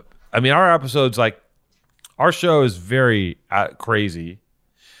 I mean, our episodes like our show is very crazy,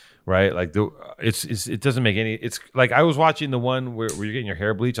 right? Like it doesn't make any. It's like I was watching the one where you're getting your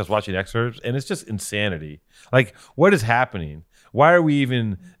hair bleached. I was watching excerpts, and it's just insanity. Like, what is happening? Why are we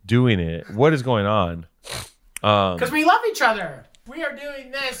even doing it? What is going on? Because we love each other. We are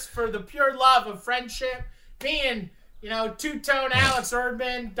doing this for the pure love of friendship. Me and,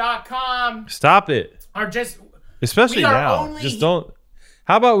 TwoToneAlexUrban.com. Stop it. Are just... Especially now. Just don't...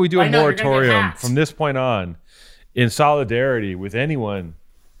 How about we do a moratorium from this point on in solidarity with anyone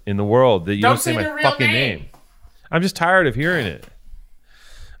in the world that you don't say my fucking name. I'm just tired of hearing it.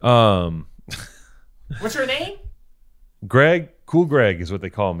 What's your name? Greg. Cool Greg is what they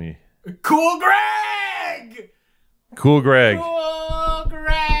call me. Cool Greg! Cool Greg. Cool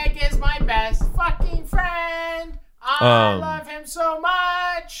Greg is my best fucking friend. I love him so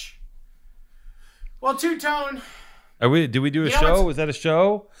much. Well, Two Tone. Did we do a show? Was that a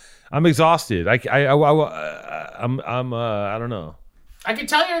show? I'm exhausted. I don't know. I can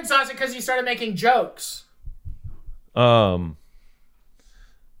tell you're exhausted because you started making jokes. Okay.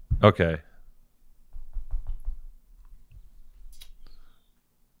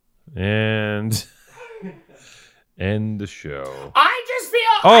 And end the show. I just feel.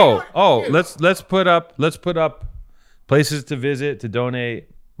 Let's put up places to visit, to donate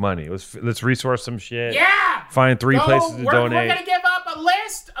money. Let's resource some shit. Yeah. Find 3 places to donate. We're gonna give up a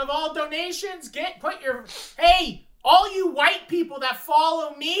list of all donations. Hey, all you white people that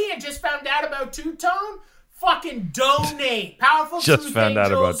follow me and just found out about Two Tone, fucking donate. Powerful just Truth found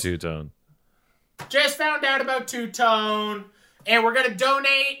Angels. out about Two Tone. Just found out about Two Tone. And we're gonna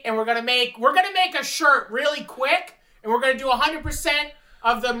donate, and we're gonna make a shirt really quick, and we're gonna do 100%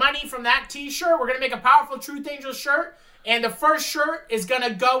 of the money from that t-shirt, we're going to make a Powerful Truth Angel shirt. And the first shirt is going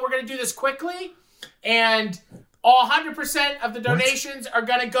to go, we're going to do this quickly. And all 100% of the donations are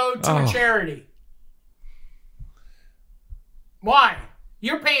going to go to a charity. Why?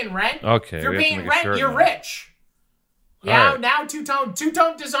 You're paying rent. Okay. If you're paying rent, you're rich. Yeah, now Two-Tone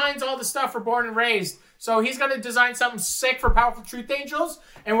designs all the stuff for Born and Raised. So he's gonna design something sick for Powerful Truth Angels,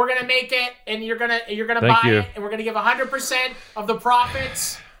 and we're gonna make it, and you're gonna buy it, and we're gonna give 100% of the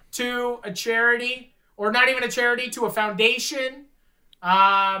profits to a charity, or not even a charity, to a foundation,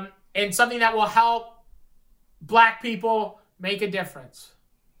 and something that will help Black people make a difference.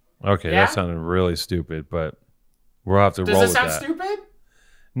 Okay, that sounded really stupid, but we'll have to roll with that. Does it sound stupid?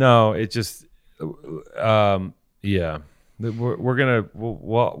 No, it just, yeah.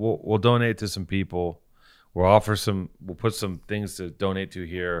 We'll donate to some people. We'll put some things to donate to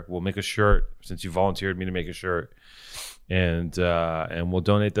here. We'll make a shirt, since you volunteered me to make a shirt, and we'll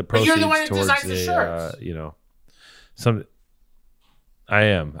donate the proceeds towards the shirts. I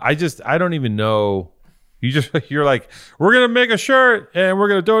am. I don't even know. You're like, we're gonna make a shirt and we're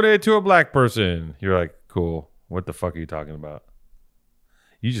gonna donate it to a Black person. You're like, cool. What the fuck are you talking about?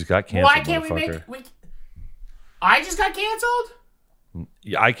 You just got canceled. Why can't I just got canceled?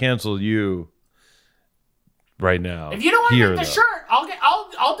 Yeah, I canceled you right now. If you don't want to make the shirt,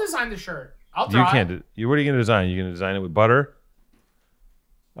 I'll design the shirt. I'll draw What are you gonna design? You gonna design it with butter?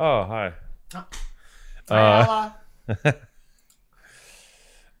 Oh, hi. Hi,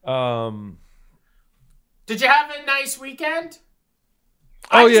 Did you have a nice weekend?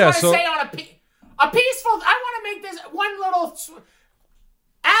 Oh, yeah. I just want to say on a peaceful. I want to make this one little.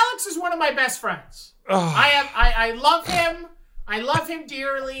 Alex is one of my best friends. I love him. I love him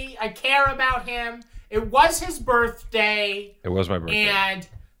dearly. I care about him. It was his birthday. It was my birthday. And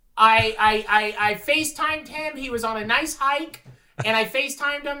I FaceTimed him. He was on a nice hike. And I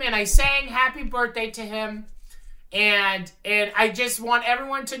FaceTimed him and I sang happy birthday to him. And I just want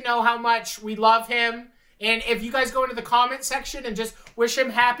everyone to know how much we love him. And if you guys go into the comment section and just wish him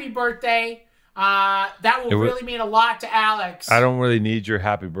happy birthday, that will really mean a lot to Alex. I don't really need your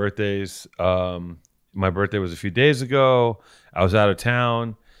happy birthdays. My birthday was a few days ago. I was out of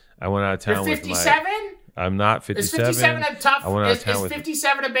town. I went out of town. You're 57? I'm not 57. Is 57 a tough? Is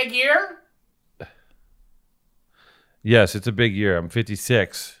 57 a big year? Yes, it's a big year. I'm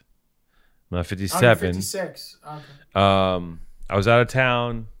 56. I'm not 57. Oh, 56. Okay. I was out of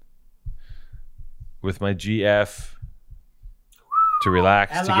town with my GF to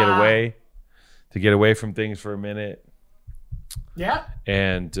relax, to get away from things for a minute. Yeah.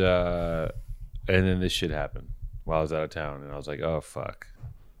 And then this shit happened while I was out of town, and I was like, "Oh fuck,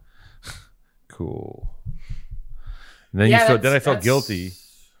 cool." And then I felt guilty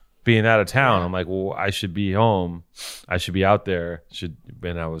being out of town. Yeah. I'm like, "Well, I should be home. I should be out there."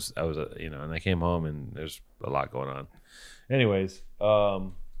 And I was, and I came home, and there's a lot going on. Anyways,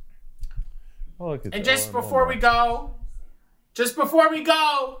 and just before we go,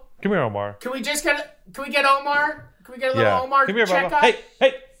 come here, Omar. Can we get Omar? Can we get a little Omar come here, checkup?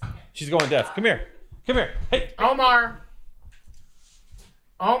 Hey, she's going deaf. Come here. Hey, Omar.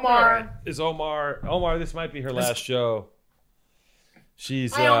 Right. It's Omar. Omar, this might be her last show.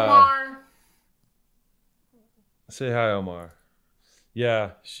 She's hi, Omar. Say hi, Omar.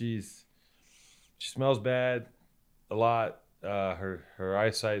 Yeah, she smells bad a lot. Her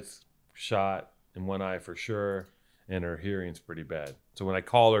eyesight's shot in one eye for sure, and her hearing's pretty bad. So when I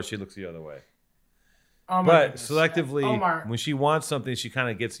call her, she looks the other way. Oh, but selectively, Omar, when she wants something, she kind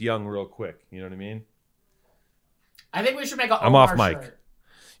of gets young real quick. You know what I mean? I think we should make an Omar I'm off mic. Shirt.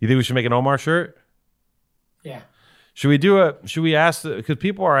 You think we should make an Omar shirt? Yeah. Should we ask, because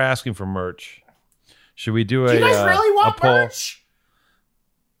people are asking for merch. Should we do you guys really want merch?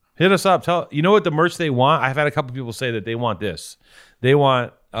 Hit us up. You know what the merch they want? I've had a couple people say that they want this. They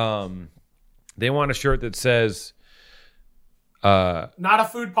want a shirt that says not a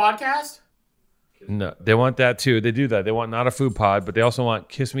food podcast? No, they want that too. They do that. They want not a food pod, but they also want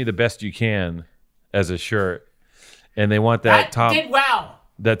 "Kiss Me the Best You Can" as a shirt, and they want that Tom did well.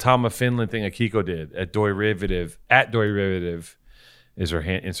 That Tom of Finland thing Akiko did at Doyrivative. At Doyrivative is her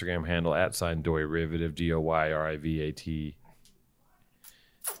Instagram handle. @Doyrivative DOYRIVAT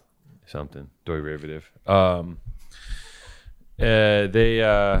something Doyrivative.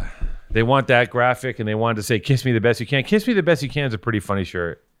 They want that graphic, and they wanted to say "Kiss Me the Best You Can." "Kiss Me the Best You Can" is a pretty funny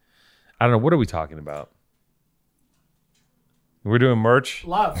shirt. I don't know. What are we talking about? We're doing merch.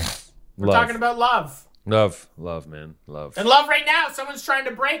 Love. We're talking about love. Love, man. Love. And love right now. Someone's trying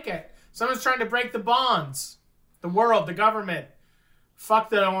to break it. Someone's trying to break the bonds. The world, the government. Fuck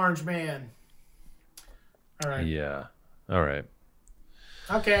the orange man. All right. Yeah. All right.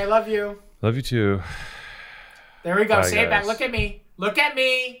 Okay, I love you. Love you too. There we go. Bye, Say it back. guys. Look at me. Look at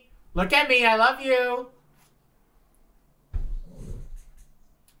me. Look at me. I love you.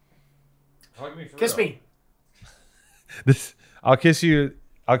 Hug me for Kiss real. me. I'll kiss you.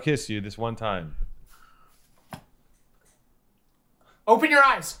 I'll kiss you this one time. Open your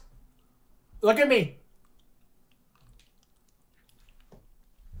eyes. Look at me.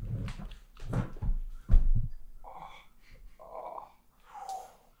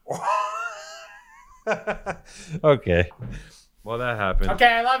 Okay. Well, that happened. Okay,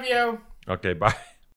 I love you. Okay, bye.